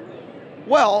 Why not?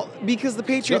 Well, because the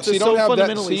Patriots See, are so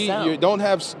fundamentally you sound. don't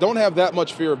have that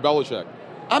much fear of Belichick.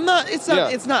 I'm not. It's not. Yeah.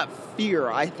 It's not fear.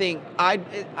 I think I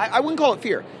wouldn't call it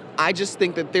fear. I just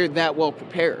think that they're that well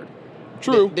prepared.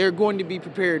 True. They're going to be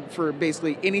prepared for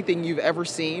basically anything you've ever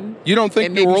seen. You don't think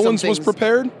and New maybe some Orleans was things-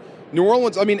 prepared? New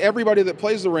Orleans, I mean, everybody that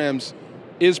plays the Rams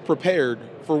is prepared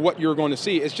for what you're going to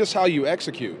see. It's just how you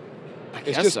execute.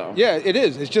 It's guess just, so. Yeah, it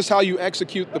is. It's just how you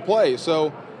execute the play.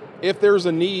 So if there's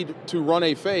a need to run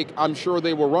a fake, I'm sure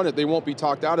they will run it. They won't be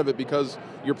talked out of it because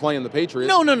you're playing the Patriots.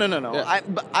 No. Yeah.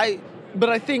 But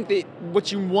I think that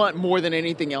what you want more than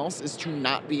anything else is to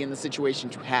not be in the situation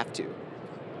to have to.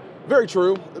 Very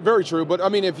true, very true. But I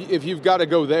mean, if you've got to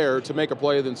go there to make a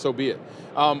play, then so be it.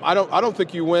 I don't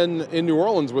think you win in New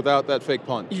Orleans without that fake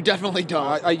punt. You definitely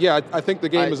don't. I think the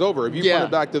game is over. If you punt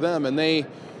it back to them and they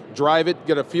drive it,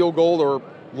 get a field goal,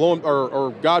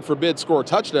 or God forbid score a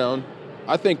touchdown,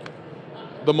 I think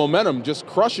the momentum just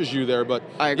crushes you there. But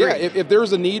I agree. Yeah, if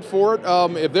there's a need for it,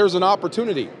 if there's an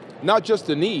opportunity, not just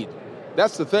a need,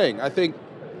 that's the thing. I think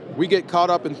we get caught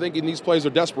up in thinking these plays are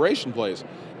desperation plays.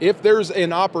 If there's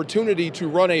an opportunity to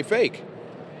run a fake,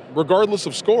 regardless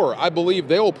of score, I believe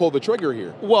they will pull the trigger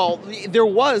here. Well, there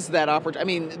was that opportunity.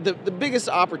 I mean, the biggest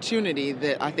opportunity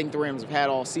that I think the Rams have had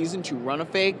all season to run a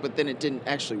fake, but then it didn't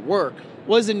actually work,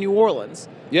 was in New Orleans.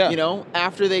 Yeah. You know,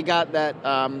 after they got that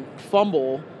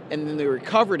fumble and then they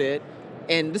recovered it,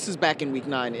 and this is back in Week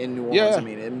 9 in New Orleans. Yeah. I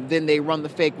mean, and then they run the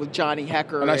fake with Johnny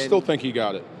Hecker. And I still think he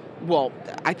got it. Well,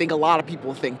 I think a lot of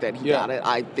people think that he got it.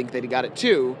 I think that he got it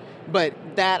too. But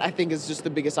that, I think, is just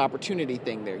the biggest opportunity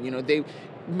thing there. You know,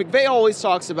 McVay always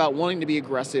talks about wanting to be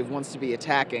aggressive, wants to be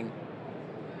attacking.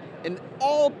 And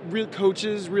all real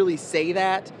coaches really say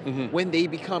that when they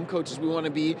become coaches. We want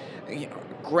to be,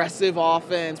 aggressive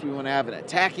offense. We want to have an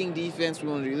attacking defense. We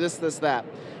want to do this, that.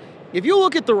 If you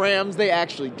look at the Rams, they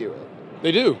actually do it.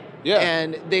 They do, yeah.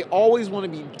 And they always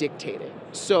want to be dictating.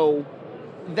 So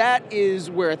that is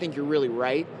where I think you're really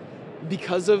right.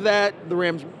 Because of that, the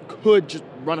Rams could just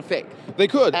run a fake. They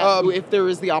could. If there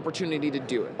is the opportunity to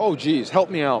do it. Oh, geez,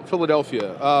 help me out.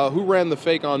 Philadelphia. Who ran the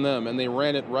fake on them? And they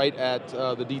ran it right at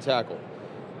the D tackle.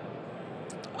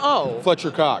 Oh.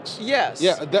 Fletcher Cox. Yes.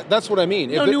 Yeah, that's what I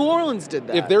mean. No, New Orleans did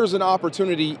that. If there's an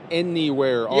opportunity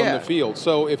anywhere on the field,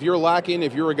 so if you're lacking,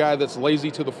 if you're a guy that's lazy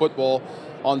to the football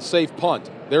on safe punt,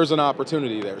 there's an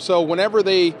opportunity there. So whenever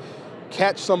they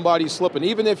catch somebody slipping,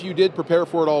 even if you did prepare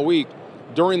for it all week,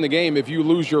 during the game, if you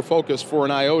lose your focus for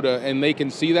an iota and they can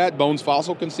see that, Bones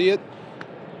Fossil can see it,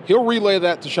 he'll relay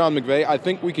that to Sean McVay. I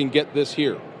think we can get this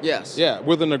here. Yes. Yeah,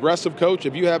 with an aggressive coach,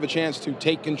 if you have a chance to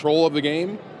take control of the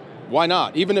game, why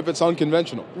not? Even if it's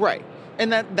unconventional. Right.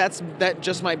 And that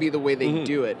just might be the way they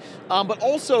do it. But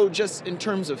also, just in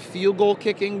terms of field goal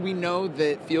kicking, we know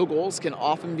that field goals can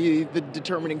often be the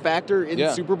determining factor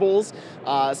in Super Bowls,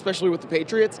 especially with the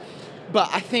Patriots. But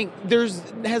I think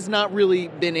has not really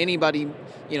been anybody,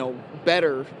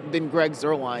 better than Greg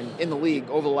Zuerlein in the league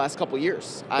over the last couple of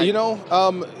years.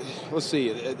 Let's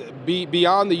see.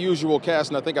 Beyond the usual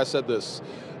cast, and I think I said this,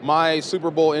 my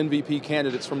Super Bowl MVP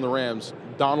candidates from the Rams,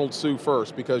 Donald Sue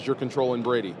first, because you're controlling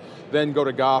Brady. Then go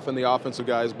to Goff and the offensive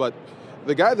guys. But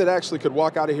the guy that actually could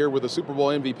walk out of here with a Super Bowl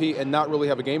MVP and not really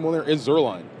have a game winner is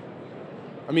Zuerlein.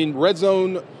 I mean, red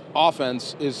zone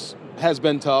offense has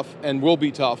been tough and will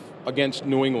be tough against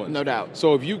New England. No doubt.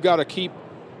 So if you've got to keep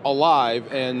alive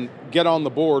and get on the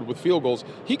board with field goals,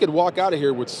 he could walk out of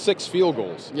here with 6 field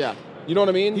goals. Yeah. You know what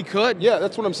I mean? He could. Yeah,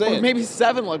 that's what I'm saying. Or maybe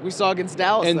 7 like we saw against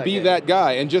Dallas. And be that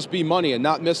guy and just be money and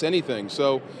not miss anything.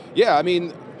 So, yeah, I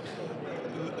mean,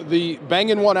 the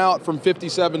banging one out from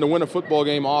 57 to win a football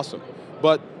game, awesome.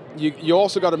 But you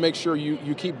also got to make sure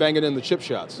you keep banging in the chip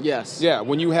shots. Yes. Yeah,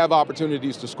 when you have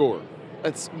opportunities to score.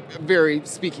 It's very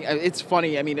speaking. It's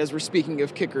funny. I mean, as we're speaking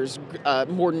of kickers,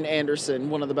 Morten Anderson,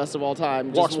 one of the best of all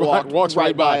time, just walks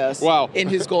right by us. Wow. In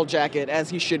his gold jacket, as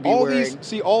he should be all wearing.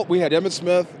 We had Emmitt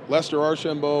Smith, Lester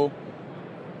Archambault,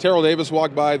 Terrell Davis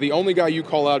walk by. The only guy you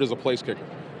call out is a place kicker.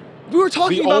 We were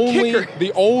talking about kicker.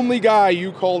 The only guy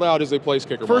you called out is a place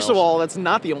kicker. First of Miles. all, that's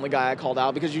not the only guy I called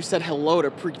out because you said hello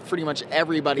to pretty much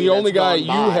everybody. The only guy you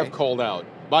by. have called out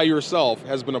by yourself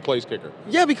has been a place kicker.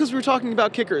 Yeah, because we were talking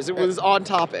about kickers. It was on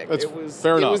topic. That's it was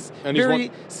fair enough. It was And very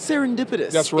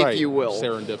serendipitous, That's right. if you will.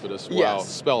 Serendipitous. Wow. Yes.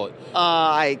 Spell it.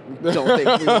 I don't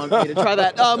think we want me to try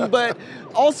that. But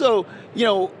also,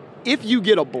 if you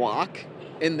get a block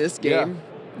in this game,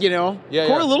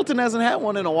 Corey Littleton hasn't had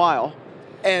one in a while.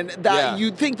 And that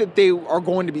you'd think that they are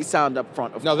going to be sound up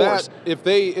front, of course.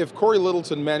 If Corey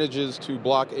Littleton manages to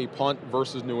block a punt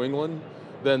versus New England,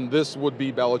 then this would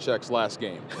be Belichick's last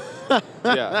game.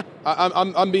 Yeah,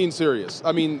 I'm being serious.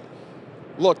 I mean,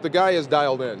 look, the guy is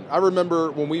dialed in. I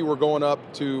remember when we were going up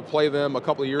to play them a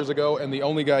couple of years ago, and the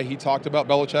only guy he talked about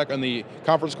Belichick on the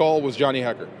conference call was Johnny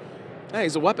Hekker. Hey,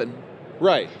 he's a weapon.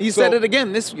 Right. He said it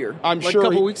again this year. I'm like sure a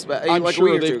couple weeks back. I'm like sure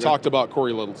a week or they've two ago. talked about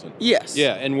Corey Littleton. Yes.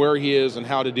 Yeah, and where he is and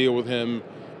how to deal with him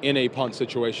in a punt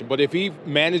situation. But if he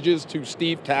manages to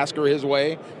Steve Tasker his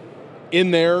way in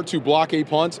there to block a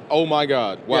punt, oh my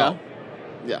God. Wow.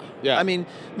 Yeah. I mean,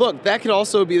 look, that could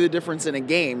also be the difference in a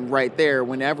game right there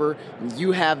whenever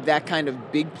you have that kind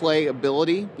of big play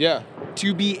ability. Yeah.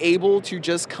 To be able to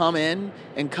just come in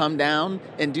and come down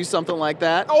and do something like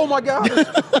that. Oh my God.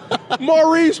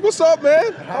 Maurice, what's up,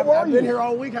 man? How are you? I've been here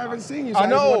all week. I haven't seen you. So I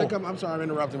know. I'm sorry I'm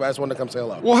interrupting, but I just wanted to come say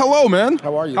hello. Well, hello, man.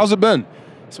 How are you? How's it been?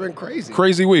 It's been crazy.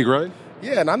 Crazy week, right?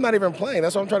 Yeah, and I'm not even playing.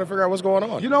 That's why I'm trying to figure out what's going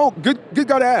on. Good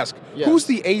guy to ask. Yes. Who's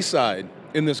the A side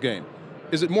in this game?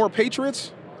 Is it more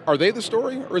Patriots? Are they the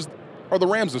story, or are the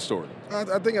Rams the story?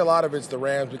 I think a lot of it's the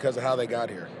Rams because of how they got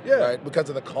here. Yeah. Right? Because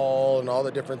of the call and all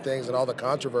the different things and all the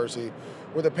controversy.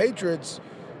 With the Patriots,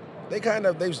 they've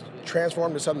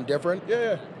transformed to something different.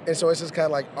 Yeah. And so it's just kind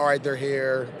of like, all right, they're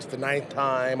here. It's the 9th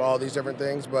time, all these different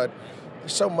things. But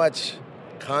there's so much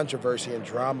controversy and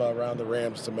drama around the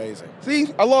Rams. It's amazing. See,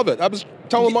 I love it. I was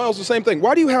telling Miles the same thing.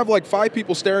 Why do you have like 5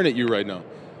 people staring at you right now?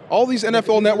 All these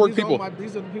NFL Network people.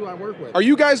 These are the people I work with. Are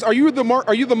you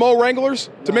the Mo Wranglers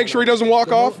to make sure he doesn't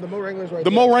walk off? The Mo Wranglers right The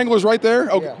there. Mo Wranglers right there?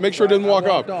 Okay, Yeah. make sure he doesn't walk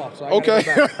off. Okay.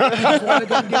 Just wanted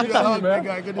to come give you a hug, big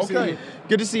guy. Good to see you.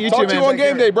 Good to see you Talk too, to man. you on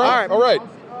game day, bro. All right.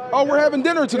 Oh, we're having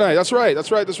dinner tonight. That's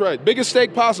right. Biggest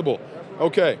steak possible.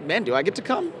 Okay. Man, do I get to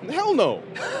come? Hell no.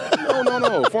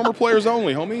 No. Former players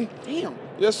only, homie. Damn.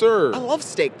 Yes, sir. I love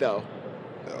steak, though.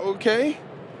 Okay.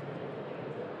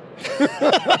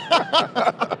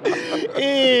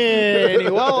 Anyway,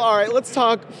 well, all right, let's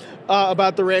talk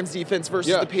about the Rams defense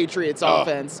versus the Patriots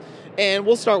offense. And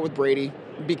we'll start with Brady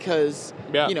because,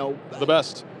 the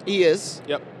best. he is.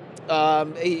 Yep.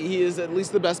 He is at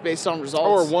least the best based on results.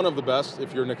 Or one of the best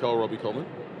if you're Nicole Roby-Coleman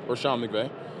or Sean McVay.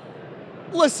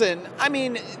 Listen, I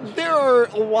mean, there are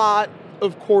a lot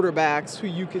of quarterbacks who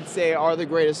you could say are the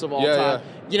greatest of all time.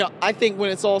 I think when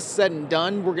it's all said and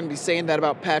done, we're going to be saying that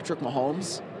about Patrick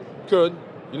Mahomes. Could.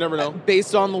 You never know.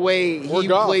 Based on the way he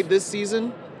played this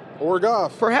season. Or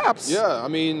Goff. Perhaps. Yeah, I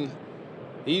mean,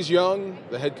 he's young.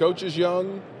 The head coach is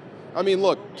young. I mean,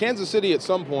 look, Kansas City at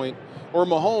some point, or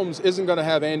Mahomes isn't going to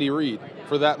have Andy Reid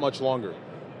for that much longer.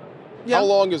 Yeah. How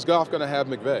long is Goff going to have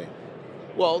McVay?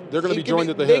 Well, they're going to be joined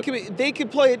at the hip. They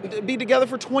could be together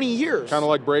for 20 years. Kind of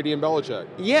like Brady and Belichick.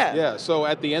 Yeah. Yeah, so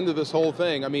at the end of this whole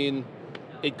thing, I mean,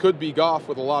 it could be Goff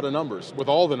with a lot of numbers, with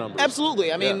all the numbers.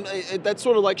 Absolutely. I mean, that's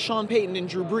sort of like Sean Payton and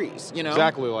Drew Brees,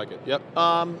 Exactly like it, yep.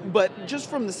 But just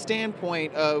from the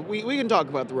standpoint of, we can talk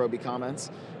about the Roby comments.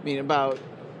 I mean, about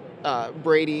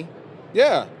Brady.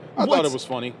 Yeah, I thought it was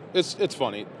funny. It's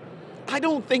funny. I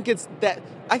don't think it's that.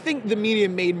 I think the media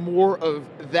made more of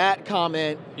that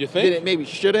comment than it maybe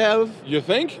should have. You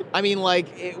think? I mean,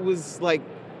 it was like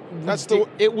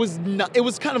it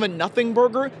was kind of a nothing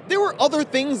burger. There were other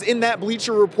things in that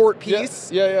Bleacher Report piece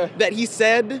that he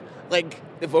said, like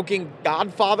evoking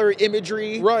Godfather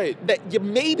imagery, right? That you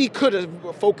maybe could have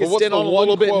focused in on a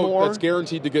little bit more. That's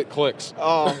guaranteed to get clicks.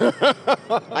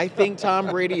 I think Tom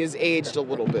Brady has aged a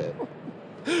little bit.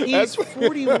 He's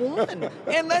 41,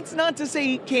 and that's not to say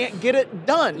he can't get it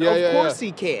done. Of course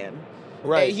he can.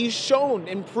 Right. He's shown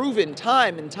and proven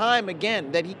time and time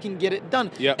again that he can get it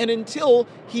done. Yep. And until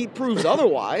he proves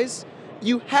otherwise,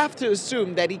 you have to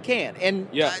assume that he can. And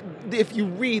if you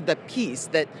read the piece,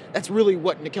 that's really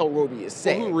what Nicole Roby is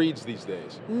saying. Well, who reads these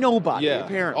days? Nobody,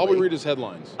 apparently. All we read is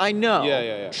headlines. I know.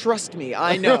 Yeah. Trust me,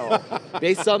 I know.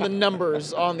 Based on the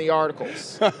numbers on the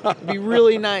articles. It'd be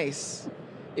really nice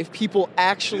if people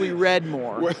actually read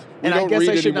more. We And I don't guess read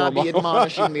I should not anymore, be Mo.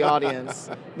 admonishing the audience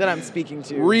that I'm speaking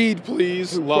to. Read,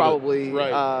 please. Who Love it. probably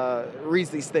Right. reads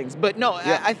these things. But no,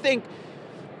 Yeah. I think,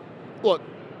 look,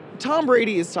 Tom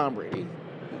Brady is Tom Brady,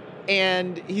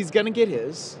 and he's going to get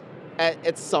his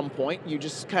at some point. You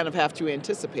just kind of have to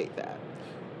anticipate that.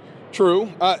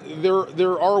 True.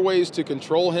 There are ways to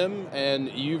control him, and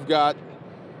you've got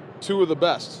two of the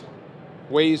best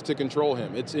ways to control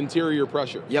him. It's interior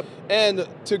pressure. Yep. And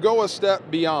to go a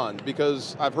step beyond,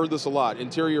 because I've heard this a lot,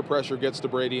 interior pressure gets to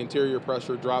Brady, interior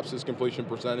pressure drops his completion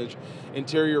percentage,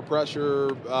 interior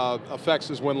pressure affects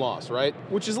his win-loss, right?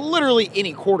 Which is literally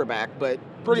any quarterback, but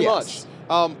Pretty yes.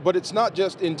 much. But it's not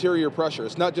just interior pressure.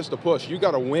 It's not just a push. You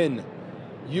got to win.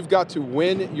 You've got to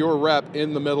win your rep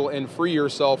in the middle and free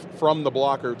yourself from the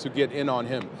blocker to get in on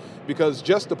him, because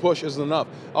just a push isn't enough.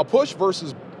 A push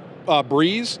versus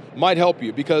Breeze might help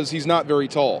you because he's not very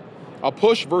tall. A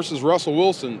push versus Russell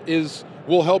Wilson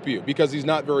will help you because he's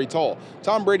not very tall.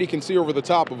 Tom Brady can see over the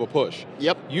top of a push.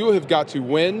 Yep. You have got to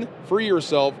win, free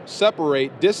yourself,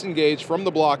 separate, disengage from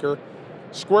the blocker,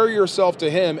 square yourself to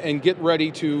him, and get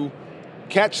ready to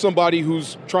catch somebody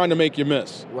who's trying to make you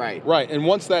miss. Right. Right. And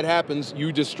once that happens,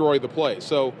 you destroy the play.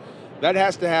 So that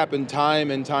has to happen time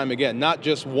and time again, not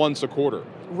just once a quarter.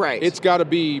 Right. It's got to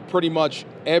be pretty much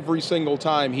every single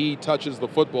time he touches the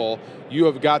football, you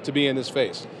have got to be in his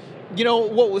face. You know,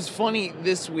 what was funny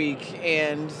this week,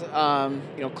 and,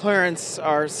 Clarence,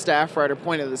 our staff writer,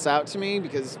 pointed this out to me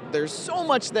because there's so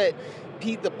much that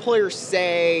the players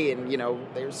say, and,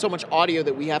 there's so much audio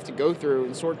that we have to go through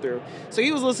and sort through. So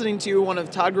he was listening to one of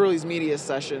Todd Gurley's media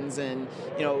sessions, and,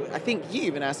 I think he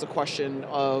even asked the question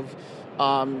of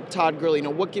Todd Gurley,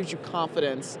 what gives you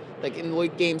confidence, like in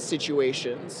late game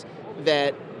situations,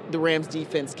 that the Rams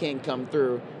defense can come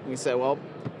through? And he said, well,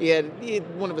 he had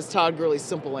one of his Todd Gurley's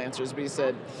simple answers, but he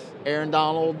said, Aaron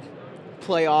Donald,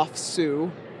 playoff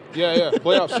Sue. Yeah,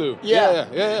 playoff Sue.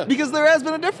 Yeah. Because there has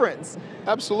been a difference.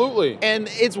 Absolutely. And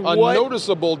it's a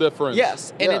noticeable difference.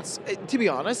 Yes, and it's, to be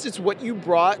honest, it's what you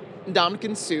brought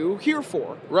Ndamukong Suh here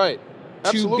for. Right.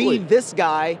 Absolutely. To be this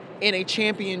guy in a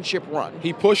championship run.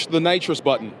 He pushed the nitrous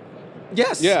button.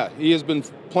 Yes. Yeah, he has been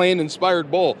playing inspired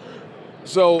ball.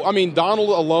 So, Donald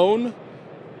alone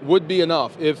would be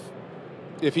enough if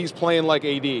he's playing like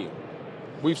AD.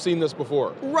 We've seen this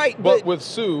before. Right. But with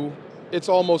Sue, it's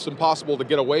almost impossible to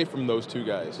get away from those two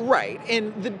guys. Right.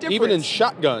 And the difference... Even in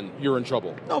shotgun, you're in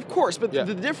trouble. No, of course. But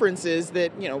the difference is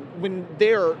that, when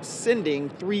they're sending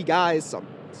three guys,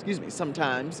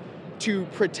 sometimes, to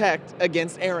protect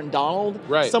against Aaron Donald,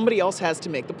 somebody else has to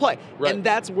make the play. Right. And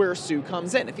that's where Sue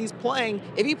comes in. If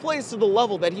he plays to the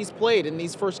level that he's played in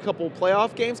these first couple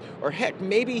playoff games, or heck,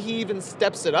 maybe he even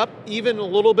steps it up even a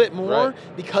little bit more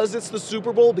because it's the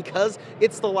Super Bowl, because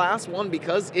it's the last one,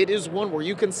 because it is one where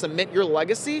you can cement your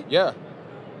legacy. Yeah.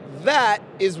 That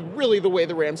is really the way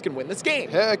the Rams can win this game.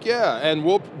 Heck yeah, and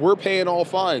we're paying all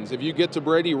fines. If you get to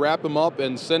Brady, wrap him up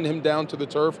and send him down to the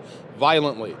turf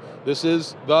violently. This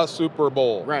is the Super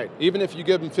Bowl. Right. Even if you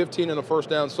give him 15 and a first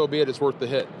down, so be it. It's worth the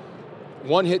hit.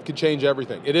 One hit could change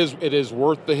everything. It is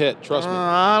worth the hit. Trust me.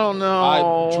 I don't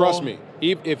know. Trust me.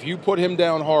 If you put him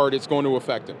down hard, it's going to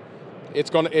affect him. It's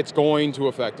going to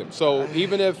affect him. So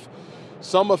even if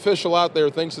some official out there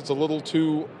thinks it's a little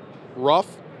too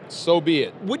rough, so be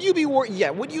it. Would you be worried? Yeah.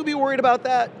 Would you be worried about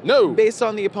that? No. Based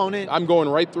on the opponent? I'm going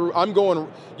right through.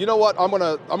 You know what? I'm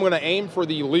gonna aim for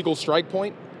the legal strike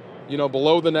point.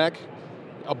 Below the neck,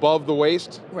 above the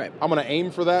waist. Right. I'm gonna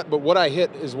aim for that. But what I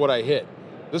hit is what I hit.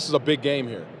 This is a big game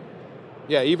here.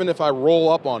 Yeah. Even if I roll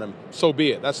up on him, so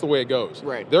be it. That's the way it goes.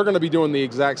 Right. They're gonna be doing the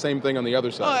exact same thing on the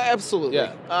other side. Absolutely.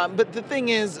 Yeah. But the thing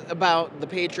is about the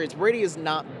Patriots, Brady has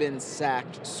not been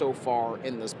sacked so far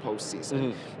in this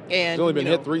postseason. And He's only been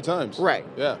hit 3 times. Right.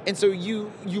 Yeah. And so you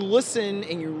listen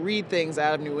and you read things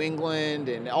out of New England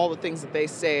and all the things that they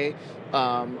say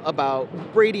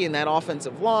about Brady and that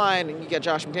offensive line, and you got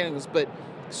Josh McDaniels, but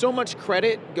so much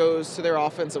credit goes to their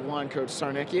offensive line coach,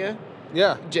 Sarnicchia.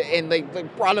 Yeah. And they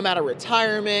brought him out of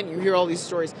retirement. You hear all these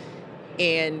stories.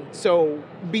 And so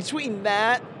between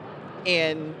that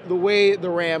and the way the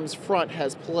Rams front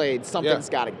has played, something's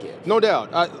got to give. No doubt.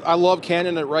 I love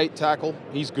Cannon at right tackle.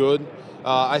 He's good.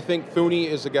 I think Thuney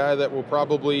is the guy that will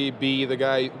probably be the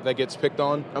guy that gets picked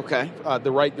on. Okay.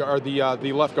 The right or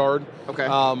the left guard. Okay.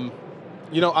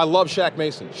 I love Shaq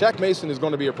Mason. Shaq Mason is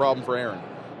going to be a problem for Aaron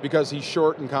because he's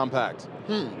short and compact.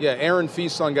 Yeah, Aaron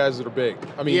feasts on guys that are big.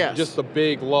 Just the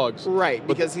big lugs. Right,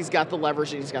 because he's got the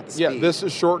leverage and he's got the speed. Yeah, this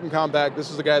is short and compact. This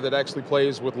is a guy that actually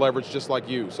plays with leverage just like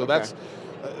you. So that's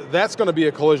going to be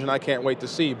a collision I can't wait to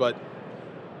see. But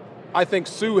I think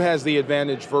Sue has the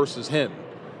advantage versus him.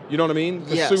 You know what I mean?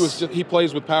 Because Yes. Sue is he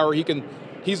plays with power.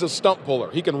 He's a stump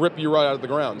puller. He can rip you right out of the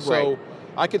ground. So Right.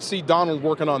 I could see Donald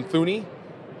working on Thuney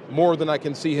more than I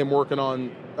can see him working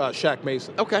on Shaq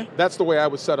Mason. Okay. That's the way I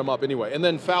would set him up anyway. And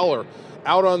then Fowler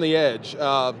out on the edge,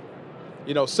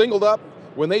 singled up.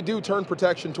 When they do turn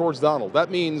protection towards Donald,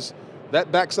 that means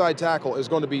that backside tackle is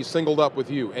going to be singled up with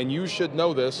you. And you should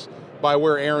know this by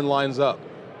where Aaron lines up.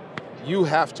 You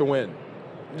have to win.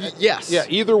 Yes. Yeah,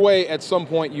 either way, at some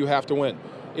point, you have to win.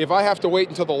 If I have to wait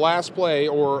until the last play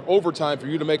or overtime for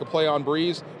you to make a play on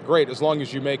Breeze, great, as long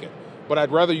as you make it. But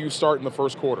I'd rather you start in the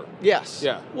first quarter. Yes.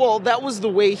 Yeah. Well, that was the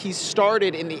way he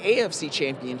started in the AFC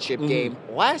Championship game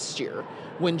last year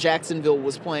when Jacksonville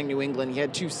was playing New England. He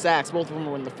had 2 sacks. Both of them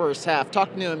were in the first half.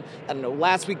 Talking to him, I don't know,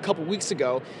 last week, a couple weeks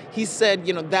ago, he said,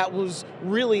 that was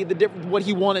really what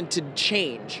he wanted to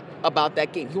change about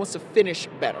that game. He wants to finish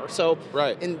better. So,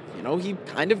 Right. And, he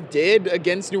kind of did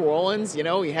against New Orleans. He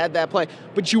had that play.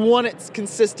 But you want it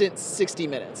consistent 60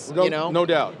 minutes, No doubt. No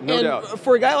and doubt.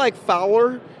 for a guy like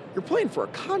Fowler, you're playing for a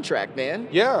contract, man.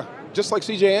 Yeah, just like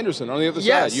C.J. Anderson on the other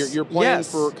Yes. side. You're playing Yes.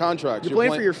 for contracts. You're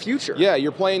playing for your future. Yeah,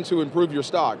 you're playing to improve your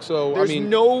stock. So, There's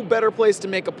no better place to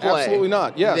make a play Absolutely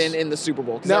not, yes. than in the Super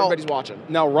Bowl because Now- everybody's watching.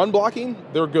 Now, run blocking,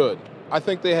 they're good. I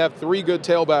think they have 3 good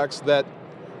tailbacks that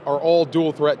are all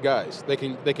dual threat guys. They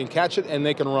can catch it and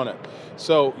they can run it.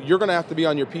 So you're going to have to be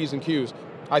on your P's and Q's.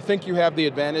 I think you have the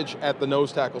advantage at the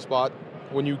nose tackle spot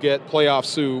when you get playoff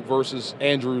Sue versus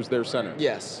Andrews, their center.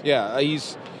 Yes. Yeah,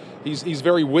 he's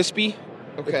very wispy.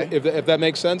 Okay. If that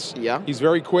makes sense. Yeah. He's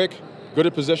very quick, good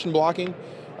at position blocking.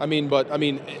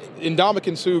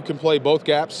 Ndamukong Suh can play both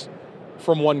gaps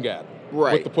from one gap.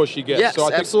 Right. With the push he gets. Yes, so I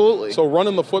think, absolutely. So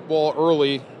running the football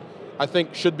early, I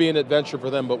think, should be an adventure for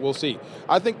them, but we'll see.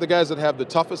 I think the guys that have the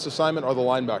toughest assignment are the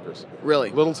linebackers. Really?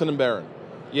 Littleton and Barron.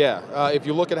 Yeah. If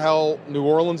you look at how New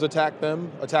Orleans attacked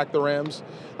the Rams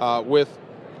with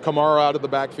Kamara out of the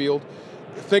backfield,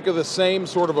 think of the same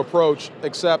sort of approach,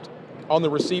 except on the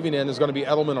receiving end is going to be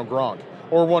Edelman or Gronk,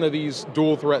 or one of these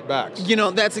dual threat backs.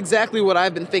 That's exactly what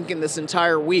I've been thinking this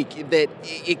entire week, that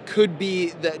it could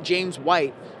be that James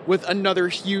White with another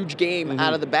huge game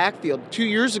out of the backfield. 2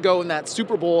 years ago in that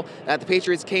Super Bowl, the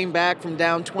Patriots came back from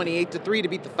down 28-3 to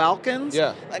beat the Falcons.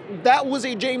 Yeah. That was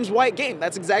a James White game.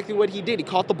 That's exactly what he did. He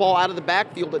caught the ball out of the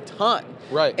backfield a ton.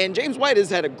 Right. And James White has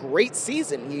had a great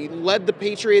season. He led the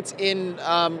Patriots in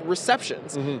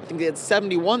receptions. I think they had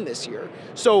 71 this year.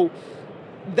 So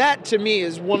that, to me,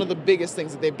 is one of the biggest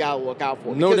things that they've got to look out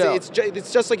for. No doubt.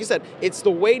 It's just like you said. It's the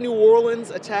way New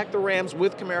Orleans attacked the Rams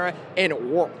with Kamara, and it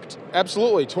worked.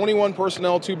 Absolutely. 21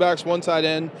 personnel, 2 backs, 1 tight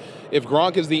end. If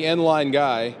Gronk is the end line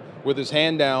guy with his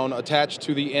hand down attached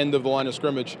to the end of the line of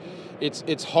scrimmage,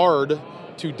 it's hard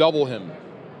to double him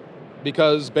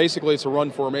because basically it's a run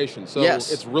formation. So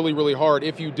Yes. it's really, really hard.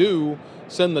 If you do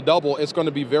send the double, it's going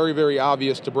to be very, very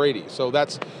obvious to Brady. So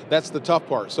that's the tough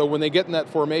part. So when they get in that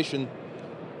formation,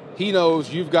 he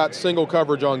knows you've got single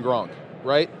coverage on Gronk,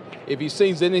 right? If he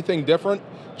sees anything different,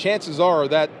 chances are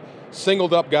that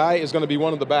singled up guy is going to be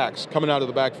one of the backs coming out of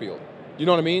the backfield. You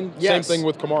know what I mean? Yes. Same thing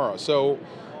with Kamara. So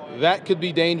that could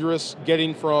be dangerous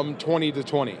getting from 20 to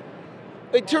 20.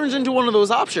 It turns into one of those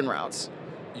option routes.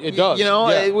 It does.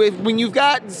 Yeah. Yeah. When you've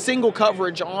got single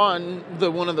coverage on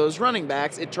one of those running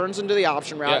backs, it turns into the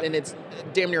option route, Yeah. and it's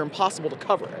damn near impossible to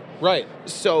cover it. Right.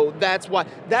 So that's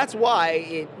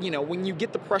why when you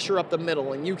get the pressure up the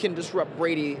middle and you can disrupt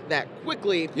Brady that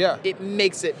quickly, Yeah. it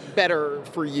makes it better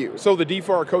for you. So the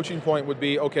DFAR coaching point would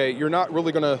be, okay, you're not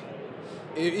really going to,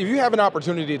 if you have an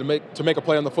opportunity to make a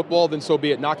play on the football, then so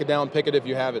be it. Knock it down, pick it if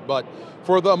you have it. But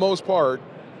for the most part,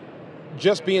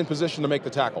 just be in position to make the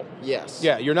tackle. Yes.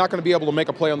 Yeah, you're not going to be able to make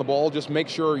a play on the ball. Just make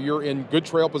sure you're in good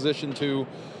trail position to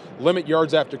limit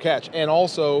yards after catch. And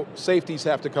also, safeties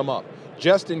have to come up,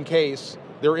 just in case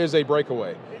there is a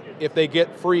breakaway. If they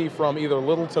get free from either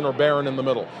Littleton or Barron in the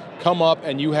middle, come up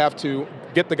and you have to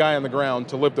get the guy on the ground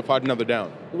to live to fight another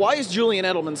down. Why is Julian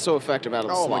Edelman so effective out of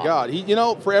the Oh, slot? my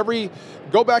God.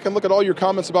 Go back and look at all your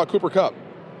comments about Cooper Kupp.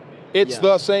 It's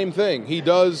the same thing. He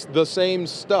does the same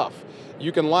stuff.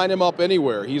 You can line him up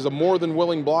anywhere. He's a more than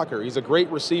willing blocker. He's a great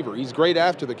receiver. He's great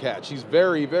after the catch. He's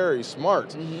very, very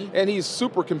smart. And he's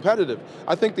super competitive.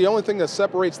 I think the only thing that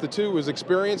separates the two is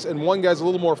experience, and one guy's a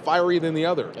little more fiery than the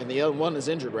other. And the other one is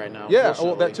injured right now. Yeah,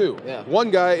 well, that too. Yeah.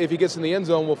 One guy, if he gets in the end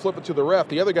zone, will flip it to the ref.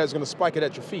 The other guy's going to spike it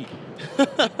at your feet.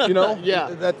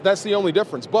 Yeah. That's the only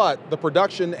difference. But the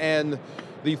production and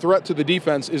the threat to the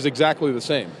defense is exactly the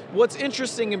same. What's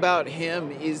interesting about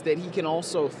him is that he can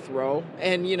also throw.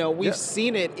 And, we've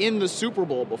seen it in the Super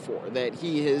Bowl before, that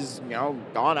he has,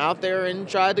 gone out there and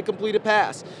tried to complete a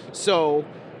pass. So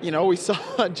You know, we saw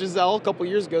Giselle a couple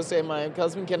years ago say my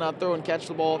husband cannot throw and catch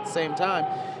the ball at the same time.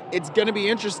 It's going to be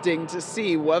interesting to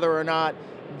see whether or not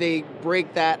they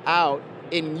break that out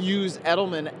and use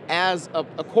Edelman as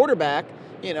a quarterback,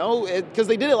 you know, because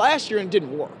they did it last year and it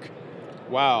didn't work.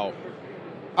 Wow.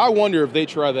 I wonder if they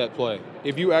try that play.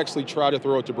 If you actually try to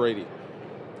throw it to Brady.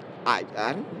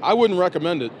 I wouldn't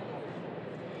recommend it.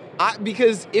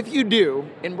 Because if you do,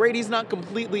 and Brady's not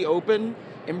completely open,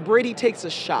 and Brady takes a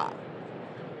shot,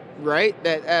 right?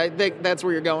 That's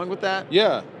where you're going with that?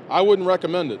 Yeah, I wouldn't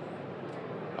recommend it.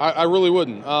 I really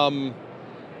wouldn't.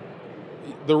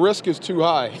 The risk is too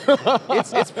high.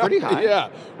 It's pretty high. Yeah,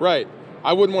 right.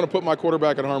 I wouldn't want to put my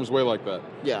quarterback in harm's way like that.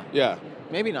 Yeah. Yeah.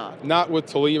 Maybe not. Not with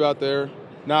Talib out there.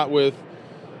 Not with,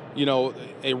 you know,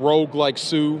 a rogue like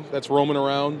Sue that's roaming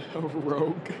around. A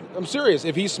rogue. I'm serious.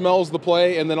 If he smells the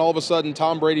play and then all of a sudden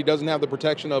Tom Brady doesn't have the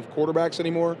protection of quarterbacks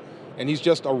anymore and he's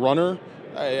just a runner,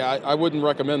 I wouldn't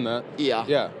recommend that. Yeah.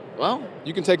 Yeah. Well,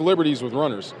 you can take liberties with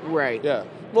runners. Right. Yeah.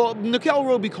 Well, Nickel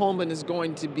Roby-Coleman is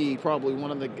going to be probably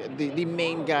one of the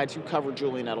main guys who cover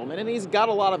Julian Edelman, and he's got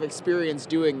a lot of experience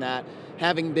doing that,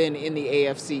 having been in the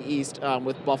AFC East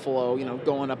with Buffalo, you know,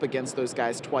 going up against those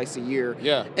guys twice a year.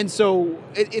 Yeah. And so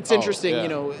it's interesting, yeah. you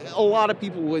know, a lot of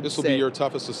people would say... This will be your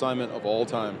toughest assignment of all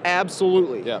time.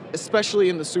 Absolutely. Yeah. Especially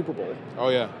in the Super Bowl. Oh,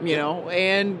 yeah. You know,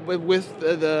 and with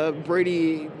the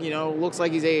Brady, you know, looks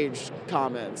like he's aged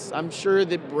comments. I'm sure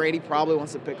that Brady probably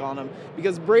wants to pick on him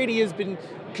because Brady has been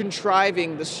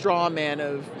contriving the straw man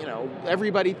of, you know,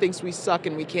 everybody thinks we suck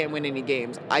and we can't win any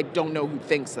games. I don't know who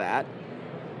thinks that.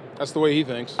 That's the way he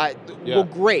thinks. Well,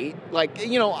 great. Like,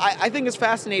 you know, I think it's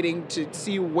fascinating to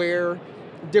see where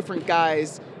different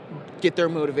guys get their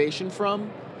motivation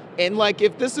from. And, like,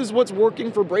 if this is what's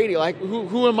working for Brady, like,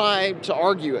 who am I to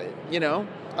argue it, you know?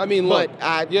 I mean, look,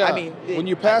 I mean, when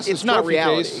you pass his it's not trophy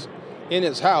reality. case in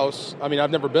his house, I mean,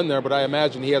 I've never been there, but I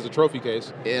imagine he has a trophy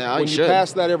case. Yeah, when you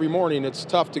pass that every morning, it's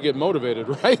tough to get motivated,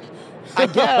 right? I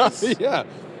guess. Yeah.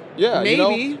 Yeah. Maybe.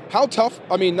 You know, how tough,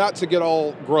 I mean, not to get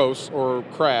all gross or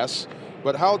crass,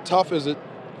 but how tough is it?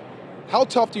 How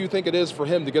tough do you think it is for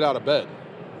him to get out of bed?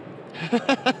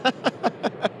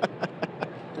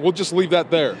 We'll just leave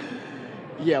that there.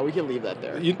 Yeah, we can leave that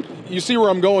there. You see where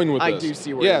I'm going with this? I do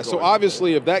see where you're going. Yeah, so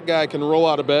obviously if that guy can roll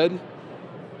out of bed,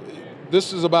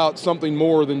 this is about something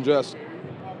more than just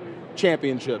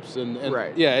championships. And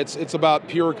right. Yeah, it's about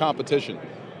pure competition.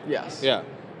 Yes. Yeah.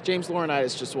 James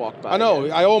Laurinaitis just walked by. I know.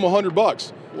 Again. I owe him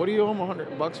 $100. What do you owe him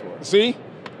 $100 for? See?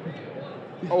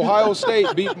 Ohio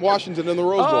State beat Washington in the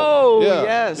Rose Bowl. Oh, yeah.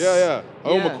 yes. Yeah. I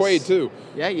owe McQuade too.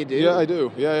 Yeah, you do. Yeah, I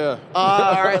do. Yeah.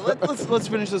 All right, let's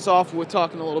finish this off with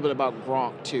talking a little bit about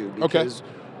Gronk too, because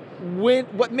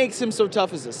what makes him so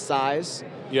tough is his size.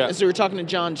 Yeah. And so we were talking to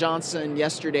John Johnson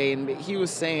yesterday, and he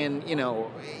was saying, you know,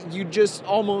 you just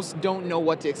almost don't know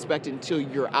what to expect until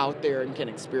you're out there and can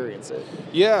experience it.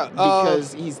 Yeah.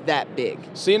 Because he's that big.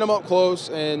 Seeing him up close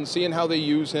and seeing how they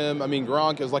use him. I mean,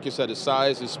 Gronk is, like you said, his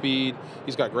size, his speed.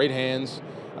 He's got great hands.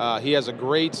 He has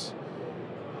great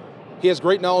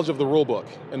knowledge of the rule book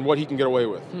and what he can get away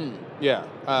with.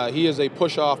 Yeah. He is a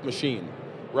push-off machine,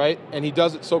 right? And he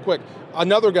does it so quick.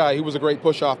 Another guy who was a great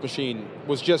push-off machine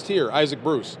was just here, Isaac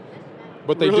Bruce.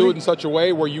 But they do it in such a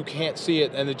way where you can't see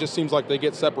it, and it just seems like they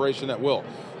get separation at will.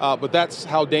 But that's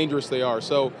how dangerous they are.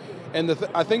 So, and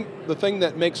I think the thing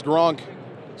that makes Gronk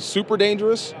super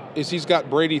dangerous is he's got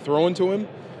Brady throwing to him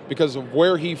because of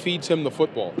where he feeds him the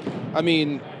football. I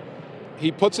mean, he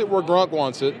puts it where Gronk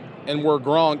wants it, and where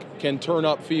Gronk can turn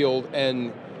up field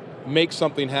and make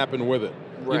something happen with it.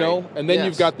 Right. You know? And then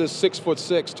you've got this 6'6",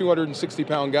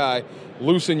 260-pound guy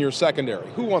loose in your secondary.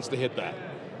 Who wants to hit that?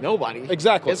 Nobody.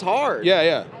 Exactly. It's hard.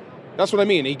 Yeah. That's what I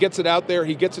mean. He gets it out there.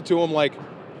 He gets it to him like,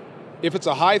 if it's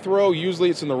a high throw, usually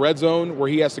it's in the red zone where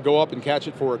he has to go up and catch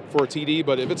it for a TD.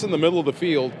 But if it's in the middle of the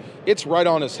field, it's right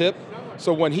on his hip.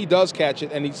 So when he does catch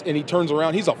it and he turns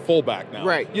around, he's a fullback now.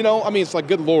 Right. You know, I mean, it's like,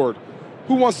 good Lord.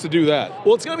 Who wants to do that?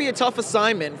 Well, it's going to be a tough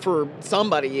assignment for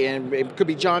somebody, and it could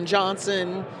be John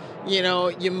Johnson. You know,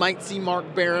 you might see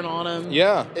Mark Barron on him.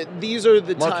 Yeah. These are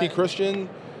the Marquis Christian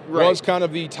Right. was kind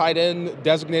of the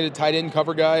designated tight end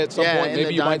cover guy at some point.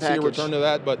 Maybe you might see a return to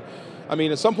that. But, I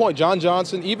mean, at some point, John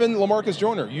Johnson, even LaMarcus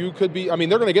Joyner, you could be – I mean,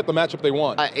 they're going to get the matchup they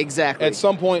want. Exactly. At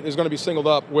some point, is going to be singled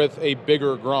up with a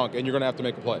bigger Gronk, and you're going to have to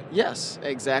make a play. Yes,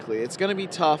 exactly. It's going to be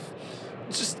tough.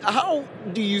 Just how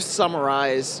do you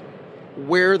summarize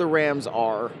where the Rams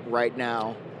are right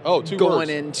now? Oh, two going words.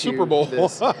 into Super Bowl.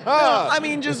 This. No, I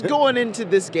mean, just going into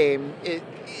this game,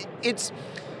 it's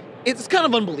kind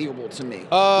of unbelievable to me. You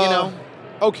know?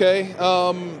 Okay.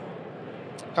 How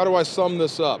do I sum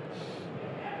this up?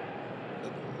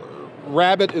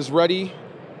 Rabbit is ready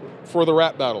for the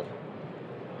rap battle.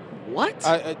 What?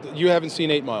 You haven't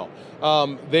seen 8 Mile.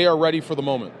 They are ready for the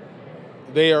moment.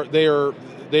 They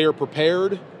are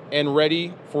prepared and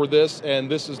ready for this,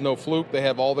 and this is no fluke. They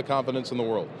have all the confidence in the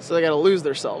world. So they got to lose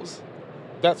themselves.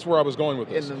 That's where I was going with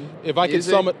this. In If I could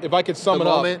sum it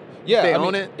moment, up, yeah, they I mean,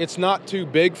 own it. It's not too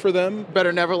big for them.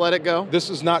 Better never let it go. This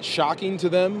is not shocking to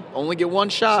them. Only get one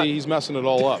shot. See, he's messing it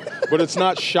all up. But it's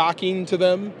not shocking to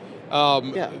them.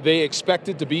 They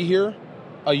expected to be here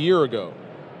a year ago.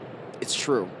 It's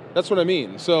true. That's what I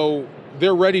mean. So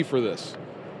they're ready for this.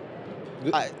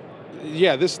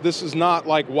 This is not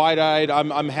like wide-eyed,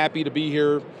 I'm happy to be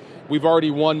here. We've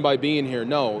already won by being here.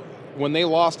 No. When they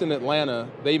lost in Atlanta,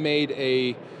 they made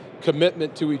a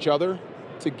commitment to each other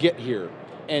to get here,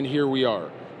 and here we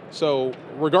are. So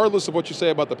regardless of what you say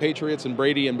about the Patriots and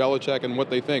Brady and Belichick and what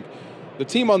they think, the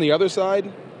team on the other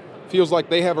side feels like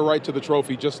they have a right to the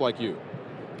trophy just like you.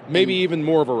 Maybe even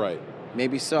more of a right.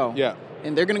 Maybe so. Yeah.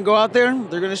 And they're going to go out there.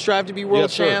 They're going to strive to be world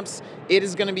Yes, sir. champs. It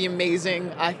is going to be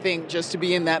amazing, I think, just to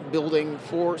be in that building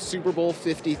for Super Bowl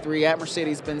 53 at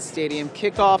Mercedes-Benz Stadium.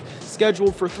 Kickoff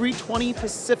scheduled for 3:20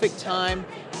 Pacific time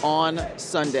on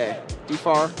Sunday.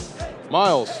 DeFar,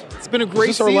 Miles. it's been a great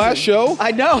Is this our season. last show?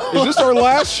 I know. Is this our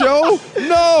last show?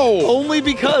 No! Only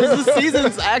because the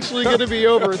season's actually going to be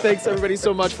over. Thanks, everybody,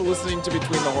 so much for listening to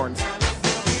Between the Horns.